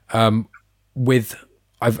I've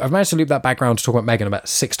managed to loop that background to talk about Megan about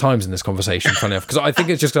 6 times in this conversation, funny enough, because I think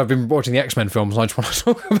it's just because I've been watching the X-Men films and I just want to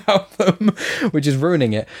talk about them, which is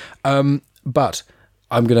ruining it. But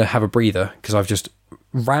I'm going to have a breather because I've just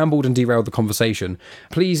rambled and derailed the conversation.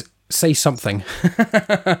 Please say something.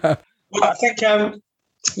 Well, I think,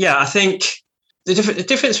 I think the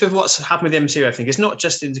difference with what's happened with the MCU, I think, is not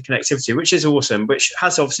just interconnectivity, which is awesome, which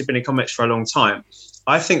has obviously been in comics for a long time.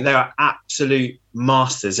 I think they are absolute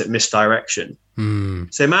masters at misdirection. So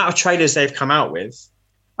the amount of trailers they've come out with,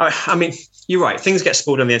 I mean, you're right, things get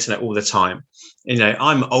spoiled on the internet all the time. You know,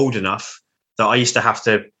 I'm old enough that I used to have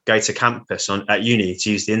to go to campus at uni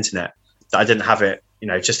to use the internet, that I didn't have it, you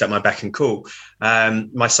know, just at my beck and call.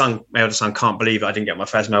 My elder son can't believe I didn't get my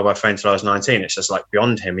first mobile phone until I was 19. It's just like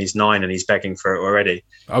beyond him. He's 9 and he's begging for it already.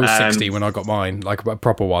 I was 60 when I got mine, like a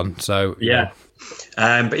proper one. So yeah.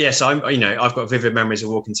 But yeah, so I've got vivid memories of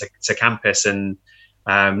walking to campus and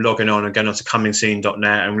logging on and going on to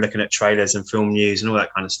comingsoon.net and looking at trailers and film news and all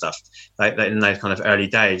that kind of stuff, like in those kind of early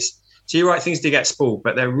days. So you're right, things do get spoiled,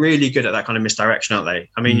 but they're really good at that kind of misdirection, aren't they?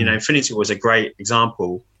 I mean, you know, Infinity War was a great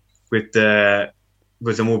example with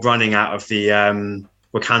them all running out of the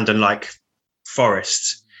Wakandan like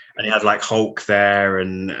forest, and you had like Hulk there,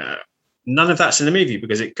 and none of that's in the movie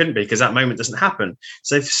because it couldn't be, because that moment doesn't happen.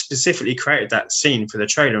 So they've specifically created that scene for the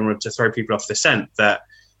trailer in order to throw people off the scent that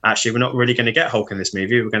actually we're not really going to get Hulk in this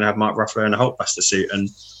movie. We're going to have Mark Ruffalo in a Hulkbuster suit, and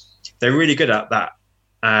they're really good at that.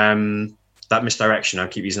 That misdirection. I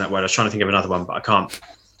keep using that word. I was trying to think of another one, but I can't.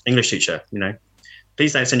 English teacher, you know,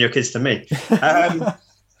 please don't send your kids to me.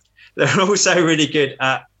 They're also really good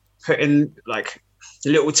at putting like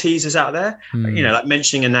little teasers out there, you know, like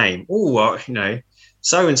mentioning a name. Oh, well, you know,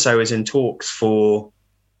 so-and-so is in talks for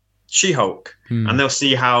She-Hulk, and they'll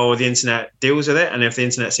see how the internet deals with it. And if the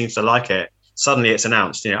internet seems to like it, suddenly it's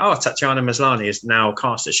announced, you know, oh, Tatiana Maslany is now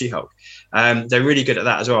cast as She-Hulk. They're really good at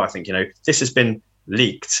that as well. I think, you know, this has been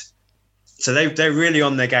leaked. So they're really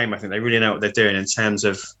on their game. I think they really know what they're doing in terms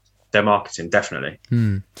of their marketing, definitely.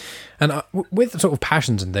 And with sort of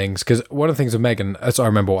passions and things, because one of the things with Megan, so I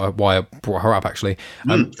remember why I brought her up actually,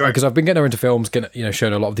 because I've been getting her into films,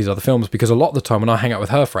 showing a lot of these other films, because a lot of the time when I hang out with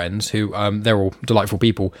her friends, who they're all delightful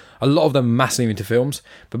people, a lot of them are massively into films.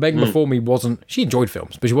 But Megan before me wasn't. She enjoyed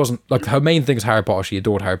films, but she wasn't like, her main thing is Harry Potter. She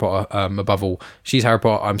adored Harry Potter above all. She's Harry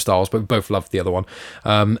Potter, I'm Star Wars, but we both loved the other one.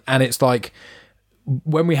 And it's like,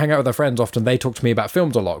 when we hang out with our friends, often they talk to me about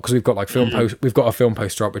films a lot, because we've got like we've got a film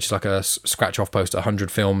poster up, which is like a scratch off poster,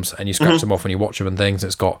 100 films, and you scratch them off when you watch them and things.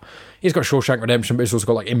 It's got Shawshank Redemption, but it's also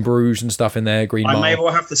got like In Bruges and stuff in there. Green Mile. I may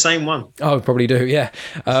well have the same one. Oh, probably do, yeah.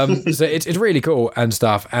 So it's really cool and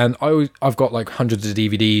stuff. And I've got like hundreds of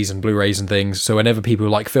DVDs and Blu-rays and things. So whenever people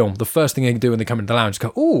like film, the first thing they do when they come into the lounge is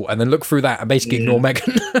go, ooh, and then look through that and basically ignore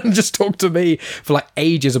Megan and just talk to me for like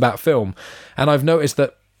ages about film. And I've noticed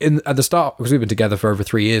that at the start, because we've been together for over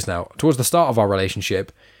 3 years now, towards the start of our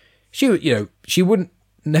relationship, she wouldn't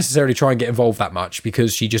necessarily try and get involved that much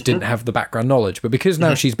because she just didn't have the background knowledge. But because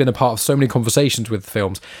now she's been a part of so many conversations with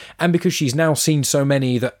films, and because she's now seen so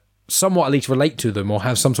many that somewhat at least relate to them or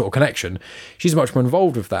have some sort of connection, she's much more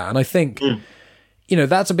involved with that. And I think,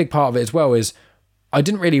 that's a big part of it as well, is I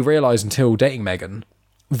didn't really realise until dating Megan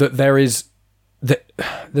that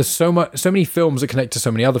there's so many films that connect to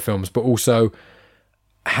so many other films, but also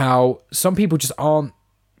how some people just aren't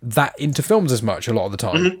that into films as much a lot of the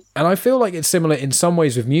time. And I feel like it's similar in some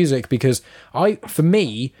ways with music, because I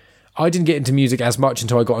didn't get into music as much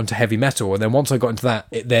until I got into heavy metal, and then once I got into that,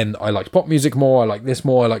 then I liked pop music more, I liked this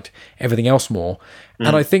more, I liked everything else more.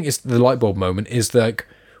 And I think it's the light bulb moment is that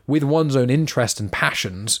with one's own interest and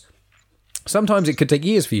passions, sometimes it could take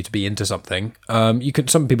years for you to be into something.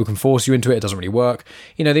 Some people can force you into it. It doesn't really work.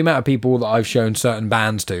 You know, the amount of people that I've shown certain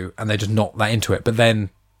bands to, and they're just not that into it, but then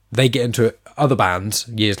they get into other bands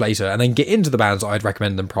years later, and then get into the bands that I'd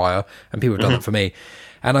recommend them prior, and people have done that for me.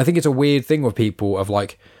 And I think it's a weird thing with people of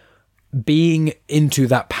like being into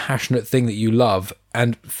that passionate thing that you love,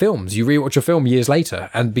 and films. You rewatch a film years later,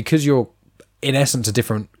 and because you're in essence a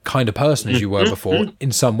different kind of person as you were before,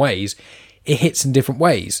 in some ways, it hits in different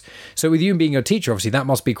ways. So with you being a teacher, obviously that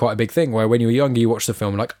must be quite a big thing, where when you were younger you watched the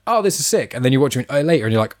film and like, oh, this is sick, and then you watch it later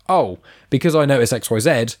and you're like, oh, because I noticed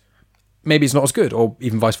XYZ, maybe it's not as good, or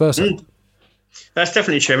even vice versa. That's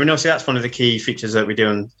definitely true. I mean, obviously that's one of the key features that we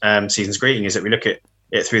do on Seasons Greeting, is that we look at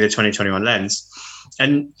it through the 2021 lens.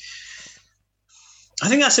 And I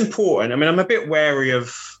think that's important. I mean, I'm a bit wary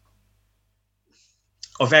of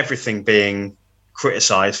everything being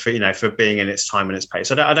criticised for being in its time and its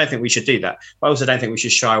pace. I don't think we should do that. But I also don't think we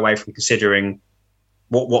should shy away from considering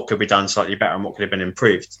what could be done slightly better and what could have been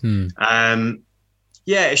improved.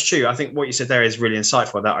 Yeah, it's true. I think what you said there is really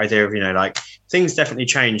insightful. That idea of, like, things definitely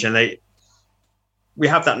change, and we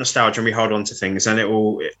have that nostalgia and we hold on to things, and that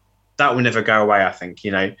will never go away. I think,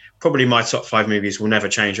 probably my top 5 movies will never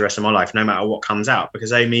change the rest of my life, no matter what comes out, because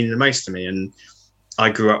they mean the most to me. And I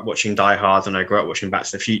grew up watching Die Hard, and I grew up watching Back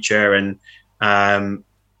to the Future, and that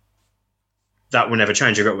will never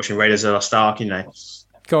change. I grew up watching Raiders of the Lost Ark.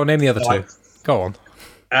 Go on, name the other two. Go on.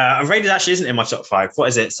 Raiders actually isn't in my top 5. What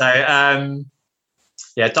is it? So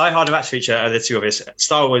Die Hard and Back to the Future are the two obvious.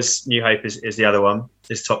 Star Wars New Hope is the other one.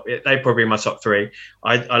 They're probably my top 3.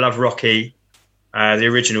 I love Rocky, the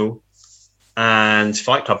original, and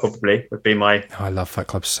Fight Club probably would be my... I love Fight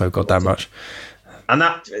Club so goddamn much. And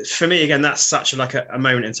that, for me, again, that's such a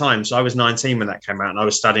moment in time. So I was 19 when that came out, and I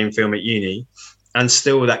was studying film at uni, and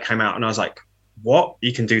still that came out, and I was like, what?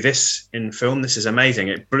 You can do this in film? This is amazing.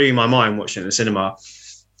 It blew my mind watching it in the cinema.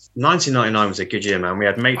 1999 was a good year, man. We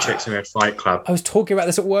had Matrix and we had Fight Club. I was talking about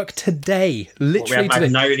this at work today. Literally we had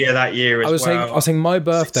Magnolia that year as well. I was saying my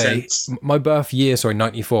birthday, my birth year,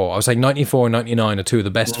 94. I was saying 94 and 99 are two of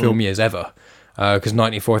the best film years ever. Because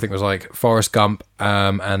 94, I think, was like Forrest Gump,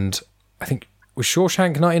 and I think, was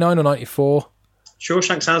Shawshank 99 or 94?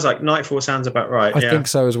 Shawshank sounds like 94 sounds about right. I think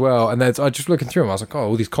so as well. And then I just looking through them, I was like, oh,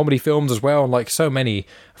 all these comedy films as well, and like so many.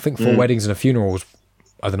 I think Four Weddings and a Funeral was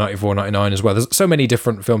either 94 or 99 as well. There's so many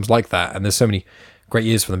different films like that, and there's so many great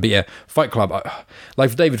years for them. But yeah, Fight Club,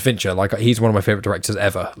 like David Fincher, like he's one of my favourite directors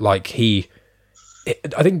ever. Like I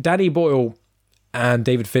think Danny Boyle and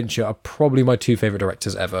David Fincher are probably my 2 favourite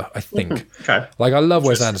directors ever, I think. Okay. Like I love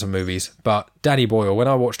Wes Anderson movies, but Danny Boyle, when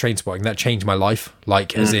I watched Trainspotting, that changed my life.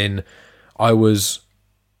 Like as in, I was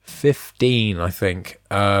 15, I think.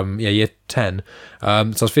 Year 10. So I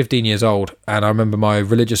was 15 years old, and I remember my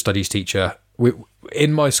religious studies teacher,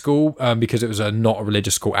 in my school, because it was not a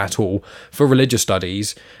religious school at all, for religious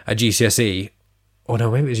studies at GCSE, or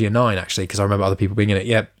no, maybe it was year 9 actually, because I remember other people being in it.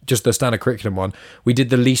 Yeah, just the standard curriculum one. We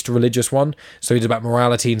did the least religious one, so we did about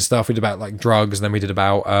morality and stuff. We did about like drugs, and then we did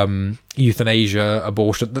about euthanasia,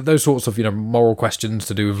 abortion, those sorts of moral questions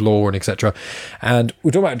to do with law and etc. And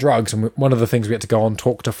we talked about drugs, and one of the things we had to go on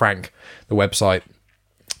Talk to Frank, the website.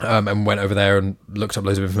 And went over there and looked up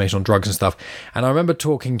loads of information on drugs and stuff. And I remember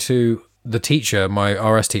talking to the teacher, my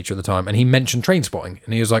RS teacher at the time, and he mentioned Trainspotting,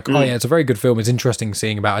 and he was like, oh yeah, it's a very good film, it's interesting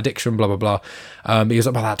seeing about addiction, blah blah blah. But he was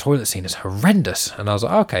like, that toilet scene is horrendous, and I was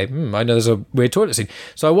like, okay, I know there's a weird toilet scene.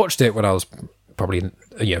 So I watched it when I was probably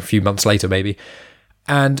a few months later maybe,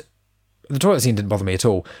 and the toilet scene didn't bother me at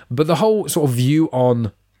all, but the whole sort of view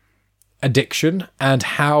on addiction and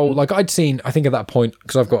how, like, I'd seen, I think at that point,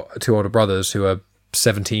 because I've got 2 older brothers who are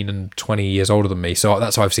 17 and 20 years older than me, so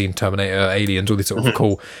that's how I've seen Terminator, Aliens, all these sort of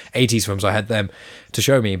cool 80s films. I had them to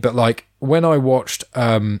show me, but like when I watched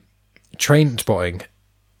Trainspotting,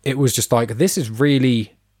 it was just like, this is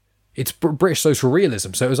really, it's British social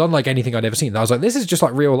realism, so it was unlike anything I'd ever seen. I was like, this is just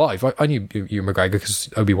like real life. I knew Ewan McGregor because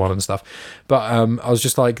Obi-Wan and stuff, but I was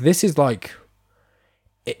just like, this is like,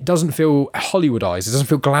 it doesn't feel Hollywoodized, it doesn't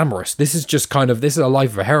feel glamorous. This is just kind of, this is a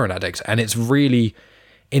life of a heroin addict, and it's really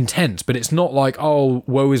intense, but it's not like, oh,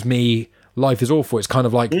 woe is me, life is awful. It's kind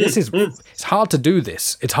of like, it's hard to do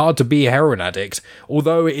this. It's hard to be a heroin addict,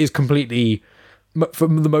 although it is completely, for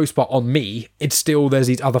the most part, on me. It's still, there's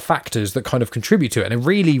these other factors that kind of contribute to it, and it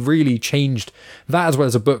really, really changed that, as well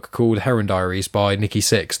as a book called Heroin Diaries by Nikki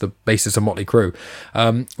Sixx, the basis of Motley Crue.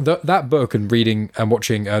 That book and reading and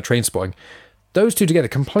watching Trainspotting, those two together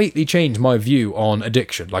completely changed my view on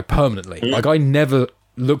addiction, like permanently. Like I never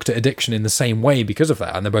looked at addiction in the same way because of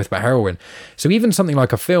that, and they're both about heroin. So even something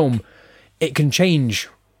like a film, it can change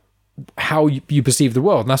how you perceive the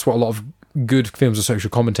world, and that's what a lot of good films of social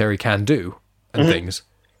commentary can do and things.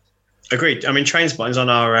 Agreed. I mean, Trainspotting's on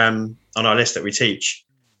our list that we teach.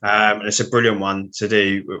 And it's a brilliant one to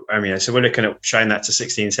do. So we're looking at showing that to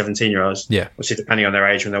 16, 17-year-olds. Yeah. Obviously, depending on their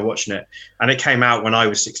age when they're watching it. And it came out when I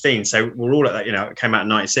was 16. So we're all at that, it came out in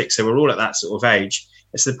 96. So we're all at that sort of age.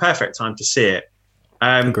 It's the perfect time to see it.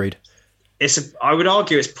 Agreed. I would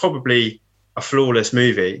argue it's probably a flawless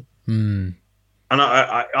movie. And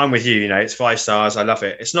I'm with you, it's 5 stars. I love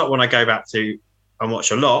it. It's not one I go back to and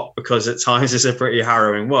watch a lot because at times it's a pretty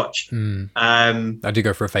harrowing watch. I do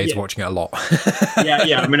go for a phase watching it a lot.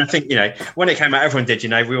 yeah. I mean, I think, when it came out, everyone did,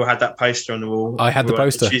 we all had that poster on the wall. I had the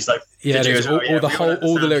poster. Choose Life.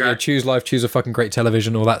 All the lyrics, choose life, choose a fucking great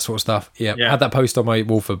television, all that sort of stuff. Yeah. I had that poster on my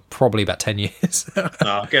wall for probably about 10 years.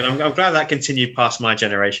 Good. I'm glad that continued past my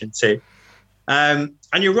generation too. And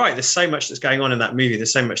you're right. There's so much that's going on in that movie.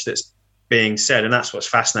 There's so much that's being said. And that's what's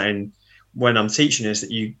fascinating when I'm teaching is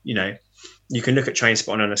that you can look at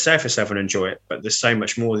Trainspotting on a surface level and enjoy it, but there's so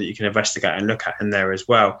much more that you can investigate and look at in there as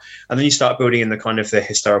well. And then you start building in the kind of the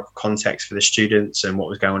historical context for the students and what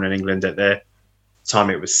was going on in England at the time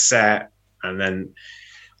it was set, and then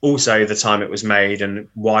also the time it was made and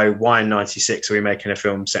why in 96 are we making a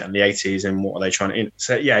film set in the 80s and what are they trying to...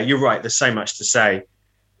 So yeah, you're right. There's so much to say.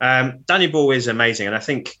 Danny Boyle is amazing. And I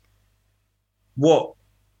think what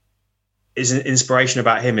is an inspiration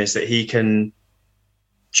about him is that he can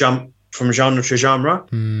jump from genre to genre,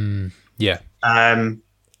 and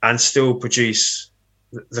still produce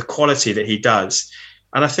the quality that he does.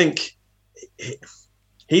 And I think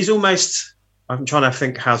he's almost, I'm trying to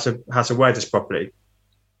think how to word this properly.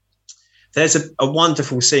 There's a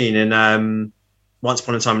wonderful scene in Once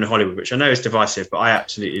Upon a Time in Hollywood, which I know is divisive, but I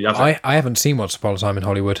absolutely love it. I haven't seen Once Upon a Time in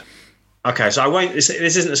Hollywood. Okay, so I won't. This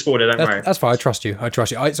isn't a spoiler. Don't worry. That's fine. I trust you.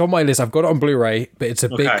 It's on my list. I've got it on Blu-ray, but it's a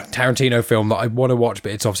big Tarantino film that I want to watch,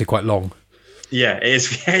 but it's obviously quite long. Yeah, it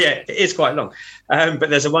is. Yeah, it is quite long.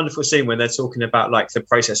 But there's a wonderful scene where they're talking about like the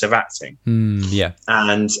process of acting.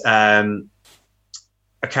 And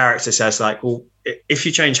a character says like, "Well, if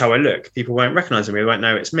you change how I look, people won't recognise me. They won't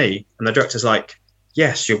know it's me." And the director's like,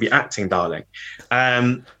 "Yes, you'll be acting, darling."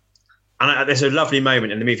 And there's a lovely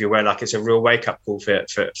moment in the movie where like it's a real wake up call for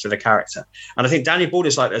the character. And I think Danny Boyle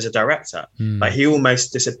is like as a director, like he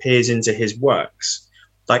almost disappears into his works.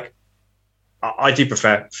 Like I do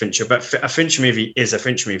prefer Fincher, but a Fincher movie is a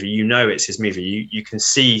Fincher movie. It's his movie. You can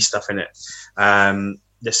see stuff in it.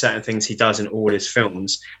 There's certain things he does in all his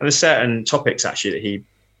films, and there's certain topics actually that he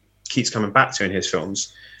keeps coming back to in his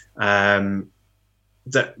films.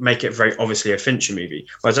 That make it very obviously a Fincher movie.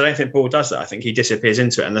 Whereas I don't think Boyle does that. I think he disappears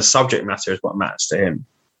into it and the subject matter is what matters to him.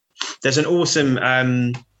 There's an awesome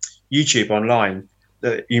YouTube online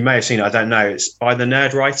that you may have seen. I don't know. It's by the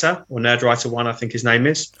Nerdwriter or Nerdwriter1, I think his name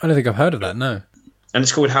is. I don't think I've heard of that, no. And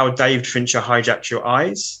it's called How David Fincher Hijacked Your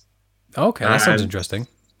Eyes. Okay, that sounds interesting.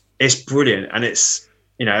 It's brilliant. And it's,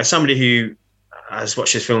 as somebody who has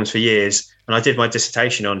watched his films for years, and I did my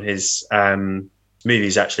dissertation on his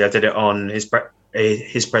movies, actually. I did it on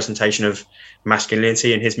his presentation of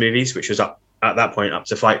masculinity in his movies, which was up at that point up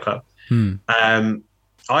to Fight Club.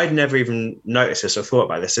 I'd never even noticed this or thought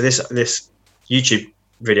about this. So this YouTube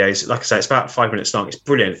video is, like I say, it's about 5 minutes long. It's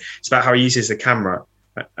brilliant. It's about how he uses the camera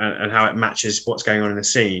and how it matches what's going on in the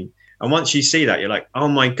scene. And once you see that, you're like, oh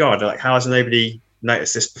my God, like how has nobody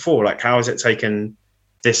noticed this before? Like how has it taken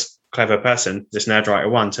this clever person, this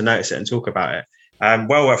Nerdwriter1, to notice it and talk about it?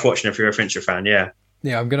 Well worth watching if you're a Fincher fan, yeah.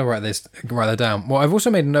 Yeah, I'm going to write that down. Well, I've also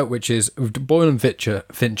made a note, which is Boyle and Fincher,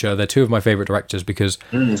 they're two of my favourite directors because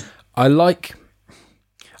I like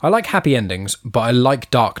happy endings, but I like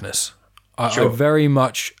darkness.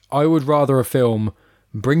 I would rather a film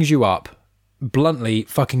brings you up, bluntly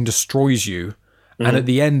fucking destroys you, and at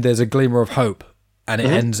the end there's a glimmer of hope, and it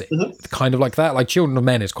ends kind of like that. Like Children of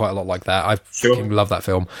Men is quite a lot like that. I fucking love that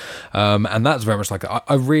film. And that's very much like that.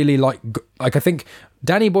 I really like I think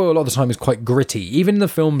Danny Boyle a lot of the time is quite gritty, even in the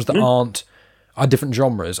films that are different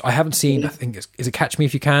genres. I haven't seen, I think, is it Catch Me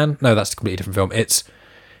If You Can? No, that's a completely different film. It's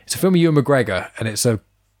a film of Ewan McGregor, and it's like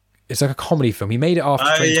a comedy film. He made it after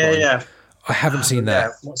Trainspotting. Yeah. I haven't seen that.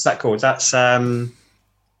 Yeah. What's that called? That's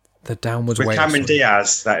The Downwards with Way. Cameron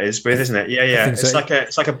Diaz, that is with, isn't it? Yeah. It's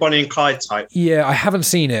like a Bonnie and Clyde type. Yeah, I haven't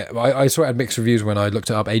seen it. I saw it had mixed reviews when I looked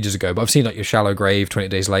it up ages ago, but I've seen like Your Shallow Grave, 28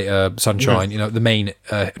 Days Later, Sunshine, the main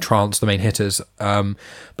Trance, the main hitters. But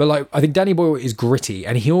like I think Danny Boyle is gritty,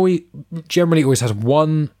 and he generally always has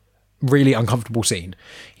one really uncomfortable scene.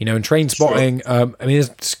 In Trainspotting, I mean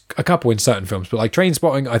there's a couple in certain films, but like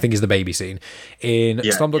Trainspotting I think is the baby scene. In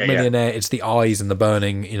Slumdog Millionaire it's the eyes and the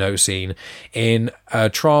burning scene. In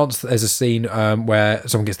Trance there's a scene where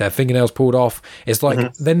someone gets their fingernails pulled off. It's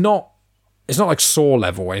like they're not it's not like Saw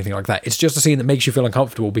level or anything like that. It's just a scene that makes you feel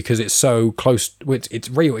uncomfortable because it's so close. It's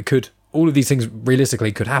real. It could, all of these things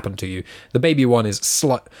realistically could happen to you. The baby one is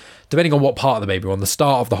depending on what part of the baby one. The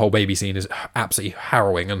start of the whole baby scene is absolutely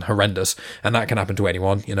harrowing and horrendous, and that can happen to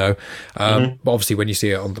anyone, you know. But obviously, when you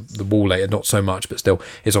see it on the wall later, not so much, but still,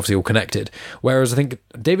 it's obviously all connected. Whereas I think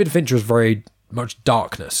David Fincher is very much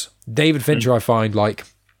darkness. David Fincher, I find, like,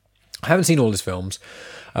 I haven't seen all his films.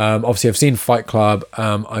 Obviously, I've seen Fight Club.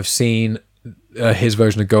 I've seen his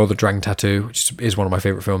version of Girl with the Dragon Tattoo, which is one of my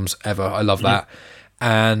favourite films ever. I love that.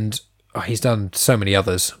 And he's done so many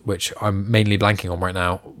others, which I'm mainly blanking on right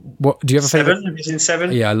now. What do you have a favourite? Seven? Have you seen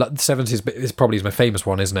Seven? Yeah, Seven is probably his most famous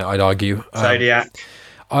one, isn't it? I'd argue. Zodiac.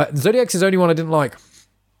 Zodiac's the only one I didn't like.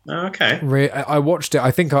 Oh, okay. I watched it.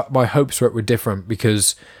 I think my hopes for it were different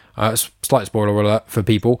because, slight spoiler alert for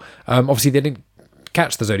people, obviously they didn't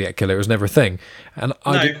catch the Zodiac Killer. It was never a thing. And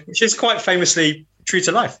which is quite famously true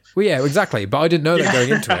to life. Well, yeah, exactly. But I didn't know that going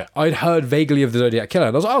into it. I'd heard vaguely of the Zodiac Killer,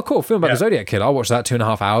 and I was like, oh, cool, film about the Zodiac Killer. I'll watch that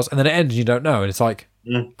 2.5 hours, and then it ends and you don't know, and it's like,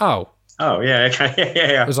 oh, yeah, okay,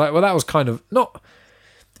 yeah. It was like, well, that was kind of not.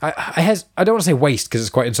 I don't want to say waste because it's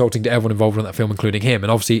quite insulting to everyone involved in that film, including him,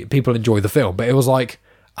 and obviously people enjoy the film, but it was like,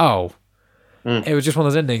 oh. It was just one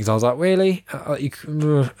of those endings. I was like, really?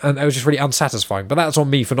 And it was just really unsatisfying. But that's on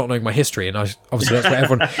me for not knowing my history. And obviously that's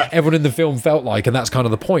what everyone in the film felt like. And that's kind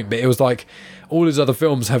of the point. But it was like all his other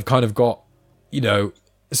films have kind of got, you know,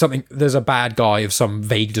 something. There's a bad guy of some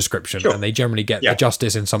vague description. Sure. And they generally get the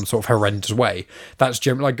justice in some sort of horrendous way. That's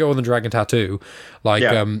generally like Girl with the Dragon Tattoo. Like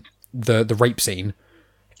the rape scene.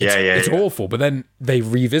 It's awful, but then they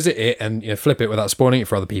revisit it and flip it without spoiling it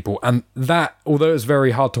for other people. And that, although it's very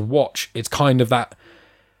hard to watch, it's kind of that,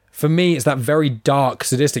 for me, it's that very dark,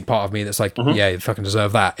 sadistic part of me that's like, yeah, you fucking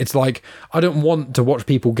deserve that. It's like, I don't want to watch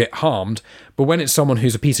people get harmed, but when it's someone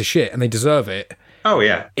who's a piece of shit and they deserve it. Oh,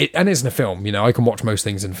 yeah. And it's in a film, I can watch most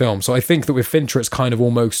things in film. So I think that with Fincher, it's kind of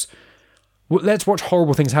almost, let's watch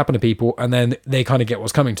horrible things happen to people and then they kind of get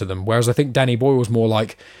what's coming to them. Whereas I think Danny Boyle was more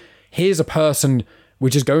like, here's a person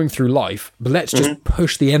which is going through life, but let's just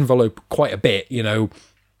push the envelope quite a bit,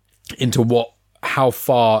 into how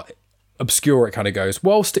far obscure it kind of goes.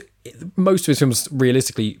 Whilst most of his films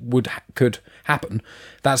realistically could happen,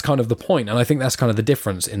 that's kind of the point. And I think that's kind of the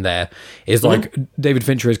difference in there, is like David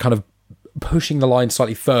Fincher is kind of pushing the line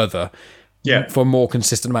slightly further for a more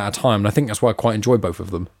consistent amount of time. And I think that's why I quite enjoy both of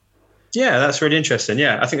them. Yeah, that's really interesting.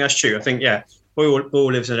 Yeah, I think that's true. I think,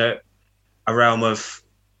 Boyle lives in a realm of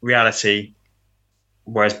reality,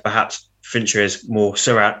 whereas perhaps Fincher is more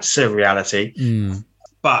surreality.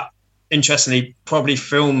 But interestingly, probably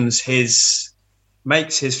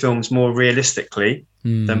makes his films more realistically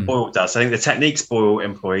than Boyle does. I think the techniques Boyle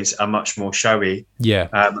employs are much more showy,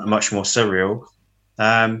 much more surreal.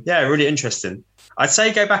 Really interesting. I'd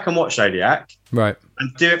say go back and watch Zodiac, right,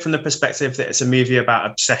 and do it from the perspective that it's a movie about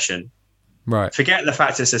obsession. Right. Forget the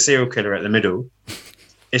fact it's a serial killer at the middle.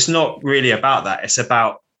 It's not really about that. It's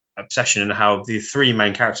about obsession and how the three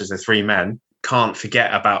main characters, the three men, can't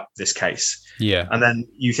forget about this case. Yeah. And then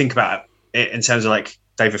you think about it in terms of like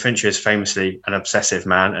David Fincher is famously an obsessive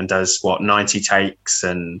man and does 90 takes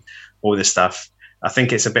and all this stuff. I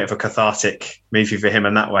think it's a bit of a cathartic movie for him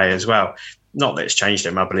in that way as well. Not that it's changed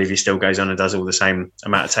him. I believe he still goes on and does all the same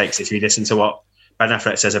amount of takes. If you listen to what Ben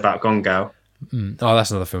Affleck says about Gone Girl. Oh,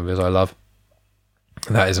 that's another film of his I love.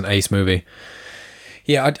 That is an ace movie.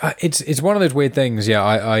 Yeah, it's one of those weird things. Yeah,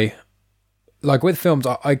 I like with films.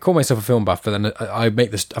 I call myself a film buff, but then I've made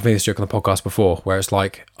this joke on the podcast before, where it's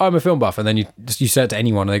like I'm a film buff, and then you say it to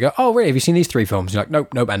anyone, and they go, "Oh, really? Have you seen these three films?" You're like,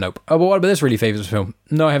 "Nope, nope, and nope." Oh, but what about this really favourite film?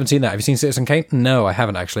 No, I haven't seen that. Have you seen Citizen Kane? No, I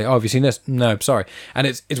haven't actually. Oh, have you seen this? No, sorry. And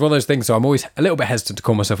it's one of those things. So I'm always a little bit hesitant to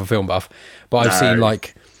call myself a film buff, but I've seen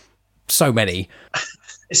like so many.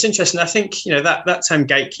 It's interesting. I think that term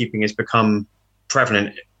gatekeeping has become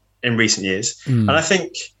prevalent in recent years. And I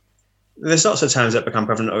think there's lots of terms that become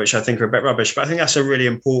prevalent, which I think are a bit rubbish, but I think that's a really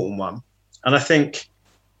important one. And I think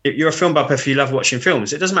if you're a film buff, if you love watching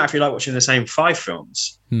films, it doesn't matter if you like watching the same 5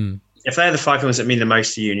 films. If they're the 5 films that mean the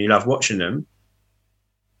most to you and you love watching them,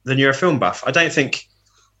 then you're a film buff. I don't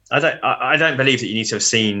believe that you need to have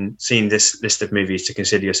seen this list of movies to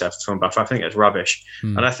consider yourself a film buff. I think it's rubbish.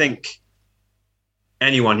 And I think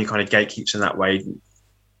anyone who kind of gatekeeps in that way,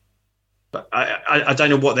 but I don't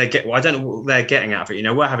know what I don't know what they're getting out of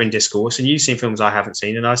it. We're having discourse, and you've seen films I haven't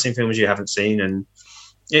seen, and I've seen films you haven't seen, and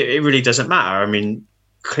it really doesn't matter. I mean,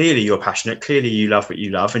 clearly you're passionate. Clearly you love what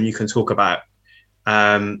you love, and you can talk about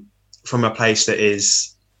from a place that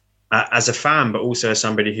is as a fan, but also as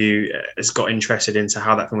somebody who has got interested into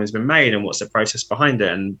how that film has been made and what's the process behind it,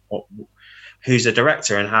 and who's the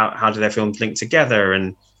director, and how do their films link together,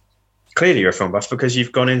 and clearly you're a film buff because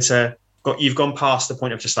you've gone past the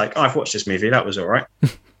point of just like, oh, I've watched this movie, that was all right.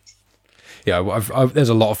 Yeah, there's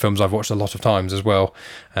a lot of films I've watched a lot of times as well,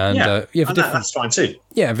 and that's fine too.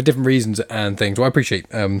 Yeah, for different reasons and things. Well, I appreciate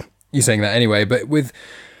you saying that anyway, but with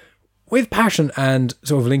passion and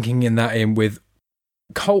sort of linking in with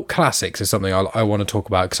cult classics is something I want to talk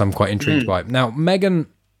about because I'm quite intrigued by it. Now, Megan,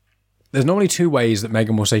 there's normally two ways that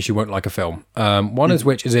Megan will say she won't like a film. One is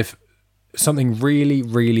if something really,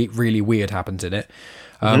 really, really weird happens in it.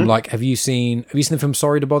 Like, have you seen the film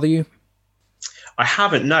Sorry to Bother You? I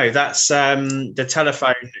haven't. No, that's the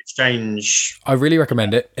telephone exchange. I really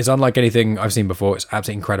recommend it. It's unlike anything I've seen before. It's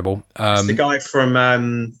absolutely incredible. It's the guy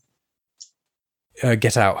from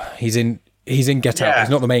Get Out. He's in Get Out. He's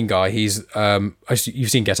not the main guy. He's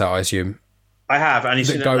you've seen Get Out, I assume. I have, and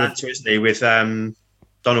he's in Atlanta, isn't he, with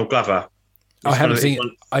Donald Glover? I haven't seen.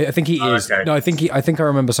 I think he is. Okay. No, I think I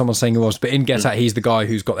remember someone saying he was. But in Get Out, he's the guy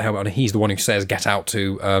who's got the helmet on. And he's the one who says "Get Out"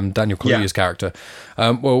 to Daniel Kaluuya's character.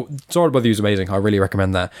 Well, Sorry to Bother You is amazing. I really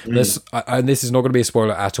recommend that. And this is not going to be a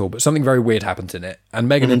spoiler at all. But something very weird happens in it, and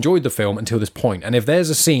Megan enjoyed the film until this point. And if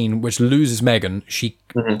there's a scene which loses Megan,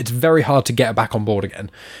 it's very hard to get her back on board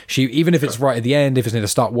again. Even if it's right at the end, if it's near the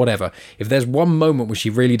start, whatever. If there's one moment where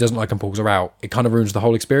she really doesn't like and pulls her out, it kind of ruins the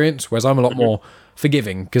whole experience. Whereas I'm a lot more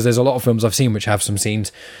forgiving because there's a lot of films I've seen which have some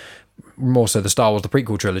scenes, more so the Star Wars, the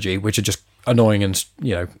prequel trilogy, which are just annoying and,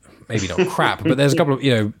 maybe not crap, but there's a couple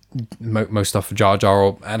of, most stuff for Jar Jar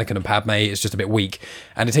or Anakin and Padme is just a bit weak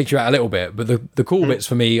and it takes you out a little bit, but the cool bits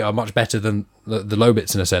for me are much better than the low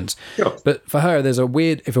bits in a sense. Sure. But for her,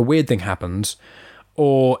 if a weird thing happens,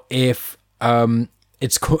 or if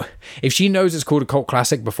if she knows it's called a cult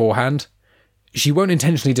classic beforehand, she won't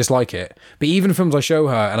intentionally dislike it. But even films I show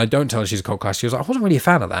her and I don't tell her she's a cult classic, she was like, I wasn't really a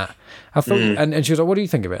fan of that. I thought, and she was like, what do you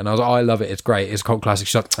think of it? And I was like, oh, I love it. It's great. It's a cult classic.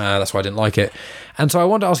 She's like, that's why I didn't like it. And so I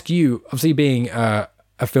wanted to ask you, obviously being a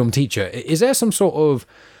film teacher, is there some sort of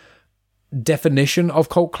definition of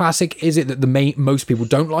cult classic? Is it that most people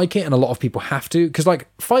don't like it and a lot of people have to? Because like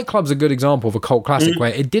Fight Club's a good example of a cult classic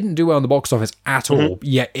where it didn't do well in the box office at all,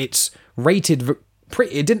 yet it's rated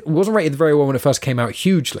it wasn't rated very well when it first came out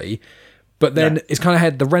hugely. But then it's kind of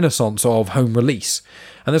had the renaissance of home release.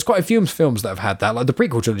 And there's quite a few films that have had that. Like the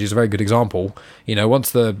prequel trilogy is a very good example.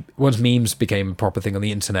 Once memes became a proper thing on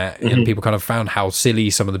the internet and people kind of found how silly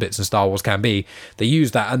some of the bits in Star Wars can be, they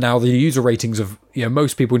used that. And now the user ratings of,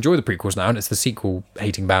 most people enjoy the prequels now, and it's the sequel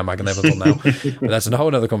hating bandwagon everyone's on now. But that's a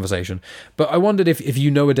whole other conversation. But I wondered if you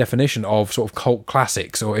know a definition of sort of cult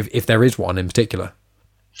classics, or if there is one in particular.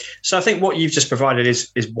 So I think what you've just provided is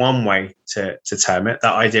one way to term it.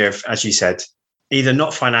 That idea of, as you said, either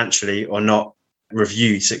not financially or not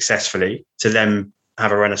reviewed successfully to then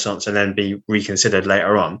have a renaissance and then be reconsidered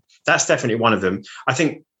later on. That's definitely one of them. I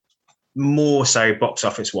think more so box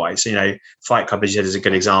office wise, Fight Club, as you said, is a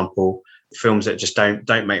good example. Films that just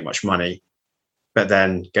don't make much money, but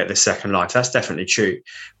then get this second life. That's definitely true.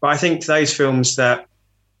 But I think those films that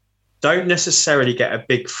don't necessarily get a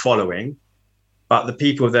big following, but the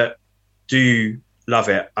people that do love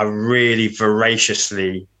it are really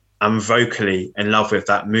voraciously and vocally in love with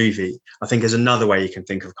that movie, I think is another way you can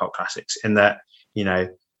think of cult classics, in that,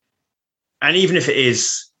 and even if it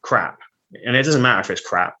is crap, and it doesn't matter if it's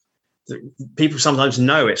crap, people sometimes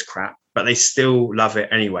know it's crap, but they still love it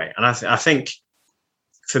anyway. And I think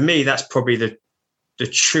for me, that's probably the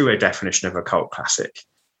truer definition of a cult classic,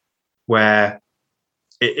 where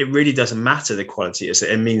it really doesn't matter the quality.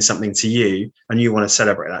 It means something to you and you want to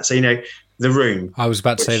celebrate that. So, The Room. I was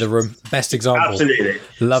about to say The Room. Best example. Absolutely.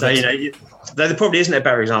 Love it. There probably isn't a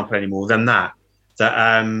better example anymore than that.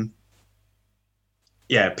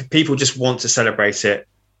 People just want to celebrate it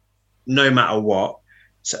no matter what.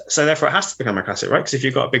 So therefore it has to become a classic, right? Because if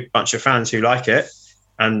you've got a big bunch of fans who like it,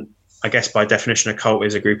 and I guess by definition a cult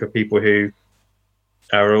is a group of people who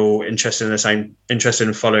are all interested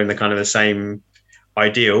in following the kind of the same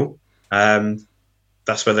ideal,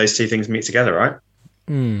 that's where those two things meet together, right?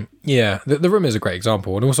 Yeah, the Room is a great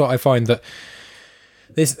example. And also I find that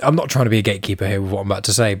I'm not trying to be a gatekeeper here with what I'm about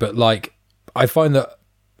to say, but like I find that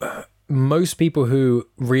most people who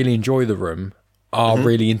really enjoy The Room are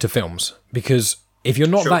really into films, because if you're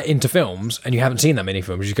not that into films and you haven't seen that many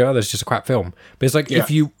films, you go, oh, that's just a crap film. But it's like, if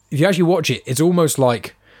you actually watch it, it's almost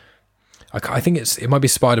like, I think it might be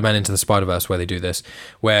Spider-Man Into the Spider-Verse where they do this,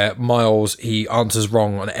 where Miles, he answers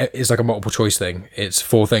wrong on, it's like a multiple choice thing. It's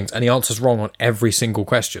 4 things and he answers wrong on every single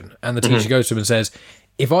question. And the teacher goes to him and says,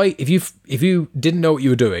 if you didn't know what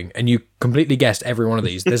you were doing and you completely guessed every one of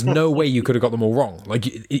these, there's no way you could have got them all wrong. Like,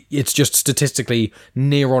 it's just statistically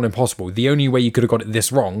near on impossible. The only way you could have got it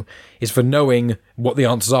this wrong is for knowing what the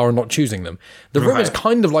answers are and not choosing them. The Room is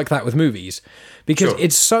kind of like that with movies, because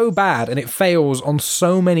it's so bad and it fails on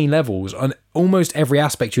so many levels on almost every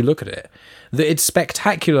aspect you look at it, that it's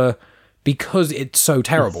spectacular because it's so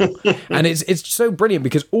terrible. And it's so brilliant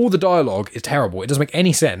because all the dialogue is terrible. It doesn't make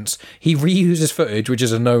any sense. He reuses footage, which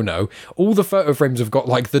is a no-no. All the photo frames have got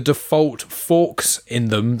like the default forks in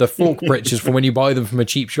them, the fork britches from when you buy them from a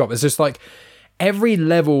cheap shop. It's just like every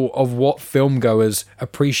level of what film goers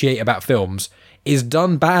appreciate about films is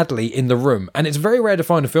done badly in The Room. And it's very rare to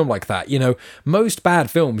find a film like that. You know, most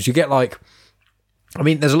bad films, you get like, I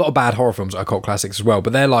mean, there's a lot of bad horror films that are cult classics as well,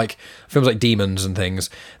 but they're like films like Demons and things.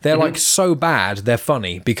 They're like so bad, they're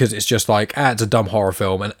funny because it's just like, it's a dumb horror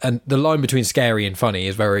film. And the line between scary and funny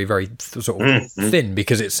is very, very sort of thin,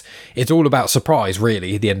 because it's all about surprise,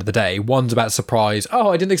 really, at the end of the day. One's about surprise.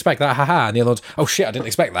 Oh, I didn't expect that. Haha. And the other one's, oh shit, I didn't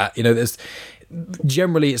expect that. You know, there's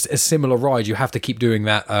generally it's a similar ride. You have to keep doing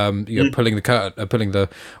that, pulling the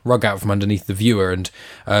rug out from underneath the viewer and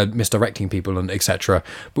misdirecting people and etc.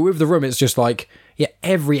 But with The Room, it's just like, yeah,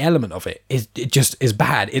 every element of it just is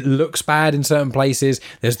bad. It looks bad in certain places.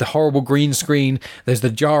 There's the horrible green screen. There's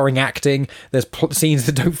the jarring acting. There's scenes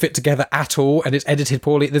that don't fit together at all, and it's edited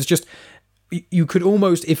poorly. There's just, you could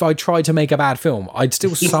almost, if I tried to make a bad film, I'd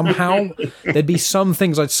still somehow, there'd be some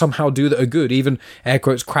things I'd somehow do that are good, even air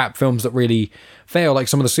quotes crap films that really fail, like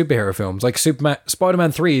some of the superhero films. Like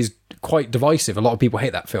Spider-Man 3 is quite divisive. A lot of people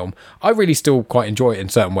hate that film. I really still quite enjoy it in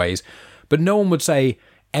certain ways, but no one would say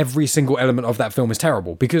every single element of that film is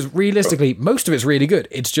terrible, because realistically, most of it's really good.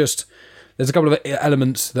 It's just, there's a couple of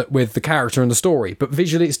elements that with the character and the story, but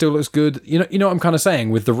visually it still looks good. You know what I'm kind of saying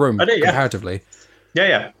with The Room, comparatively.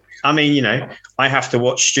 Yeah. I mean, you know, I have to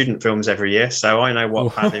watch student films every year, so I know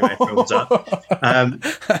what badly made films are.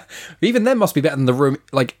 Even them must be better than The Room,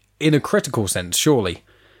 like in a critical sense, surely.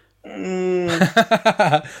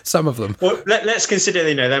 Some of them. Well, let's consider,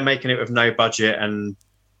 you know, they're making it with no budget, and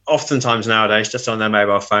oftentimes nowadays just on their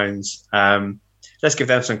mobile phones. Let's give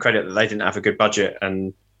them some credit that they didn't have a good budget.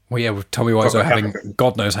 And well, yeah, with Tommy Wiseau having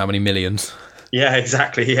God knows how many millions. Yeah,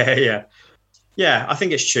 exactly. Yeah. I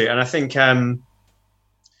think it's true, and I think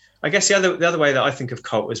I guess the other way that I think of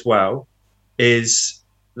cult as well is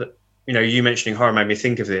that, you know, you mentioning horror made me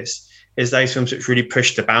think of this, is those films which really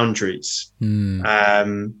push the boundaries.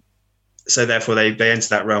 So therefore they enter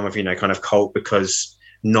that realm of, you know, kind of cult because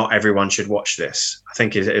not everyone should watch this, I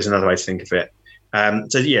think is another way to think of it.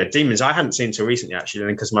 So yeah, Demons, I hadn't seen until recently, actually,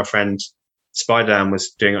 and because my friend Spider-Dan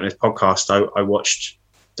was doing it on his podcast, I watched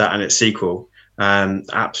that and its sequel.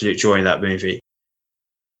 Absolute joy in that movie.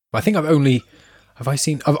 I think I've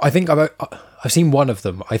seen one of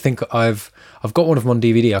them. I think I've got one of them on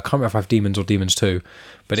DVD. I can't remember if I have Demons or Demons 2.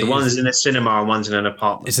 But so one's in a cinema and one's in an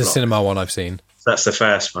apartment. It's a cinema one I've seen. That's the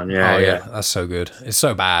first one, yeah. That's so good. It's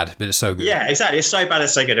so bad, but it's so good. Yeah, exactly. It's so bad,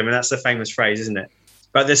 it's so good. I mean, that's the famous phrase, isn't it?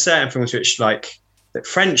 But there's certain films which, like, the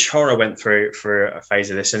French horror went through for a phase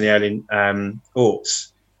of this in the early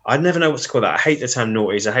aughts. I never know what to call that. I hate the term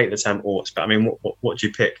noughties. I hate the term aughts. But I mean, what do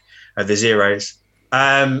you pick? The zeros.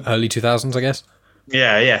 Early 2000s, I guess.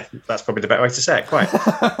 Yeah. That's probably the better way to say it. Quite.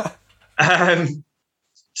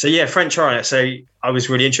 So yeah, French horror. So I was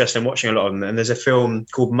really interested in watching a lot of them. And there's a film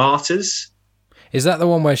called Martyrs. Is that the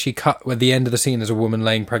one where where the end of the scene is a woman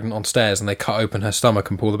laying pregnant on stairs and they cut open her stomach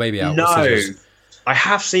and pull the baby out? No, I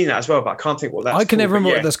have seen that as well, but I can't think what that's called. I can never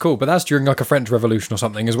remember what that's called, but that's during like a French Revolution or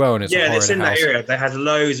something as well. And it's it's in that era. They had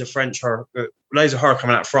loads of French horror, loads of horror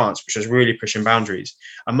coming out of France, which was really pushing boundaries.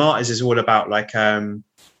 And Martyrs is all about like a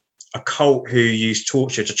cult who used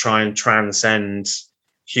torture to try and transcend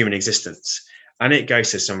human existence. And it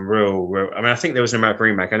goes to some real. I mean, I think there was an American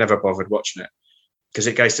remake. I never bothered watching it, because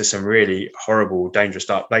it goes to some really horrible, dangerous,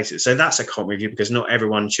 dark places. So that's a cult movie, because not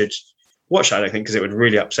everyone should watch that, I don't think, because it would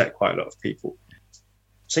really upset quite a lot of people.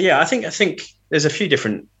 So yeah, I think there's a few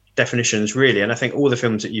different definitions, really, and I think all the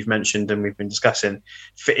films that you've mentioned and we've been discussing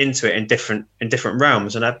fit into it in different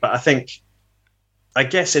realms. But I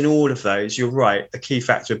guess in all of those, you're right. The key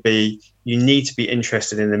factor would be you need to be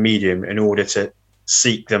interested in the medium in order to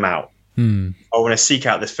seek them out. I want to seek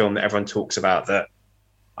out this film that everyone talks about that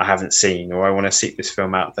I haven't seen, or I want to seek this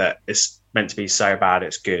film out that is meant to be so bad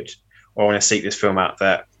it's good, or I want to seek this film out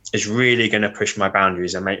that is really going to push my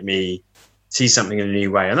boundaries and make me see something in a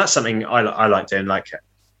new way. And that's something I like doing, like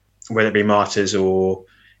whether it be Martyrs or,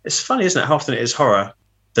 it's funny, isn't it, how often it is horror.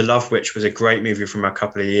 The Love Witch was a great movie from a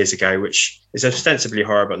couple of years ago, which is ostensibly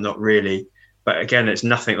horror but not really. But again, it's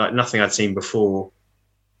nothing I'd seen before,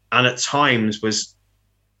 and at times was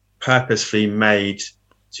purposefully made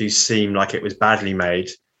to seem like it was badly made,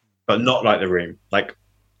 but not like The Room. Like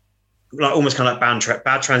almost kind of like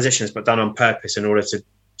bad transitions, but done on purpose in order to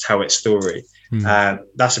tell its story.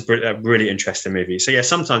 That's a really interesting movie. So yeah,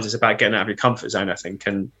 sometimes it's about getting out of your comfort zone, I think,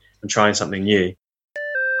 and trying something new.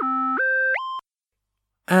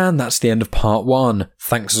 And that's the end of part 1.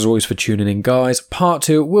 Thanks as always for tuning in, guys. Part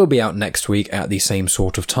 2 will be out next week at the same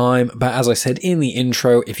sort of time, but as I said in the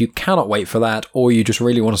intro, if you cannot wait for that, or you just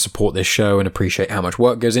really want to support this show and appreciate how much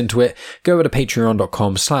work goes into it, go over to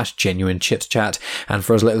patreon.com/genuinechitchat, and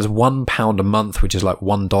for as little as £1 a month, which is like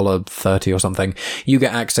 $1.30 or something, you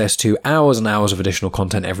get access to hours and hours of additional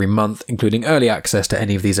content every month, including early access to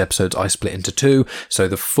any of these episodes I split into 2, so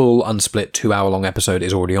the full unsplit 2-hour-long episode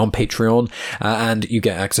is already on Patreon, and you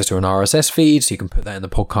get access to an RSS feed, so you can put that in the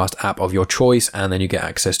podcast app of your choice, and then you get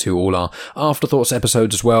access to all our Afterthoughts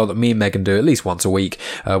episodes as well that me and Megan do at least once a week,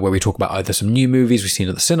 where we talk about either some new movies we've seen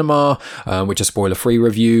at the cinema, which are spoiler-free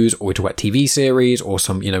reviews, or we talk about TV series, or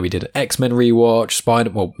some, we did an X-Men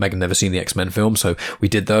rewatch, Megan never seen the X-Men film, so we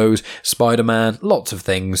did those, Spider-Man, lots of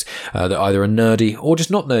things that either are nerdy or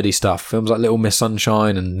just not nerdy stuff, films like Little Miss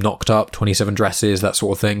Sunshine and Knocked Up, 27 Dresses, that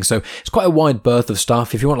sort of thing, so it's quite a wide berth of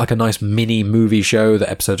stuff. If you want like a nice mini movie show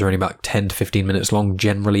that episodes are only about 10 to 15 minutes long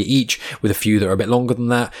generally each, with a few that are a bit longer than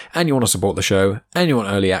that, and you want to support the show, and you want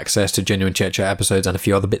early access to Genuine Chit Chat episodes and a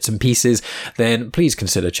few other bits and pieces, then please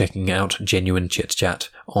consider checking out Genuine Chit Chat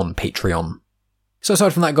on Patreon. So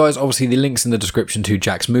aside from that, guys, obviously the link's in the description to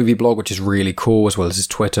Jack's movie blog, which is really cool, as well as his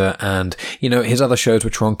Twitter, and, his other shows,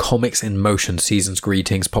 which are on Comics in Motion, Seasons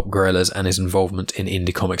Greetings, Pop Gorillas, and his involvement in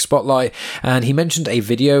Indie Comic Spotlight. And he mentioned a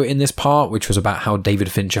video in this part, which was about how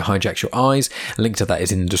David Fincher hijacks your eyes. A link to that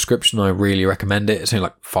is in the description. I really recommend it. It's only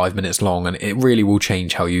like 5 minutes long, and it really will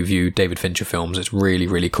change how you view David Fincher films. It's really,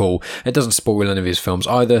 really cool. It doesn't spoil any of his films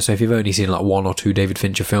either, so if you've only seen like 1 or 2 David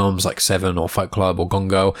Fincher films, like Seven or Fight Club or Gone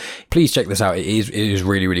Girl, please check this out. It is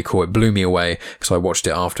really, really cool. It blew me away because I watched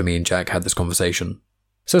it after me and Jack had this conversation.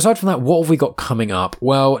 So aside from that, what have we got coming up?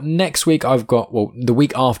 Well, the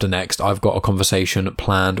week after next, I've got a conversation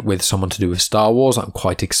planned with someone to do with Star Wars. I'm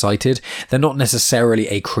quite excited. They're not necessarily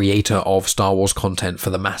a creator of Star Wars content for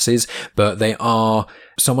the masses, but they are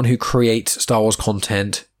someone who creates Star Wars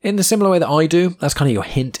content in the similar way that I do. That's kind of your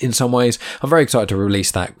hint in some ways. I'm very excited to release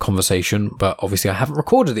that conversation, but obviously I haven't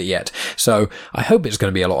recorded it yet. So I hope it's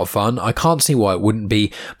going to be a lot of fun. I can't see why it wouldn't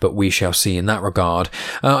be, but we shall see in that regard.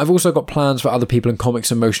 I've also got plans for other people in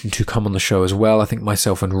Comics in Motion to come on the show as well. I think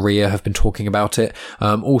myself and Rhea have been talking about it.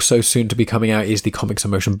 Also soon to be coming out is the Comics in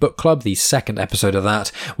Motion Book Club, the second episode of that,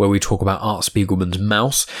 where we talk about Art Spiegelman's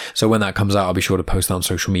Mouse. So when that comes out, I'll be sure to post that on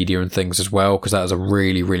social media and things as well, because that is a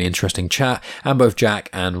really, really interesting chat. And both Jack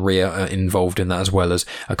and Rhea are involved in that, as well as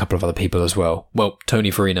a couple of other people as well. Well,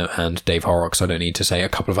 Tony Farina and Dave Horrocks, I don't need to say a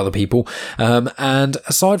couple of other people. And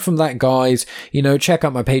aside from that, guys, check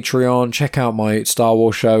out my Patreon, check out my Star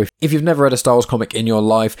Wars show. If you've never read a Star Wars comic in your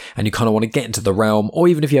life and you kind of want to get into the realm, or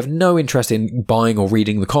even if you have no interest in buying or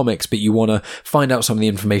reading the comics, but you want to find out some of the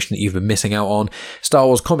information that you've been missing out on, Star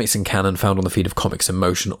Wars Comics in Canon, found on the feed of Comics in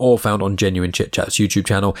Motion or found on Genuine Chit Chat's YouTube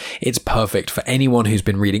channel. It's perfect for anyone who's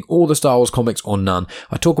been reading all the Star Wars comics or none.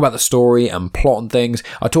 I talk about the story and plot and things.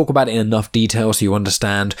 I talk about it in enough detail so you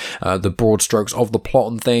understand the broad strokes of the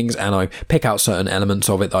plot and things, and I pick out certain elements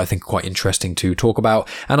of it that I think are quite interesting to talk about.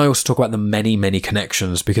 And I also talk about the many, many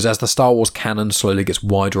connections, because as the Star Wars canon slowly gets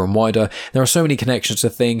wider and wider, there are so many connections to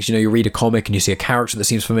things. You read a comic and you see a character that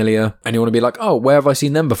seems familiar and you want to be like, oh, where have I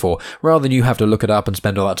seen them before? Rather than you have to look it up and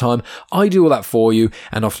spend all that time, I do all that for you,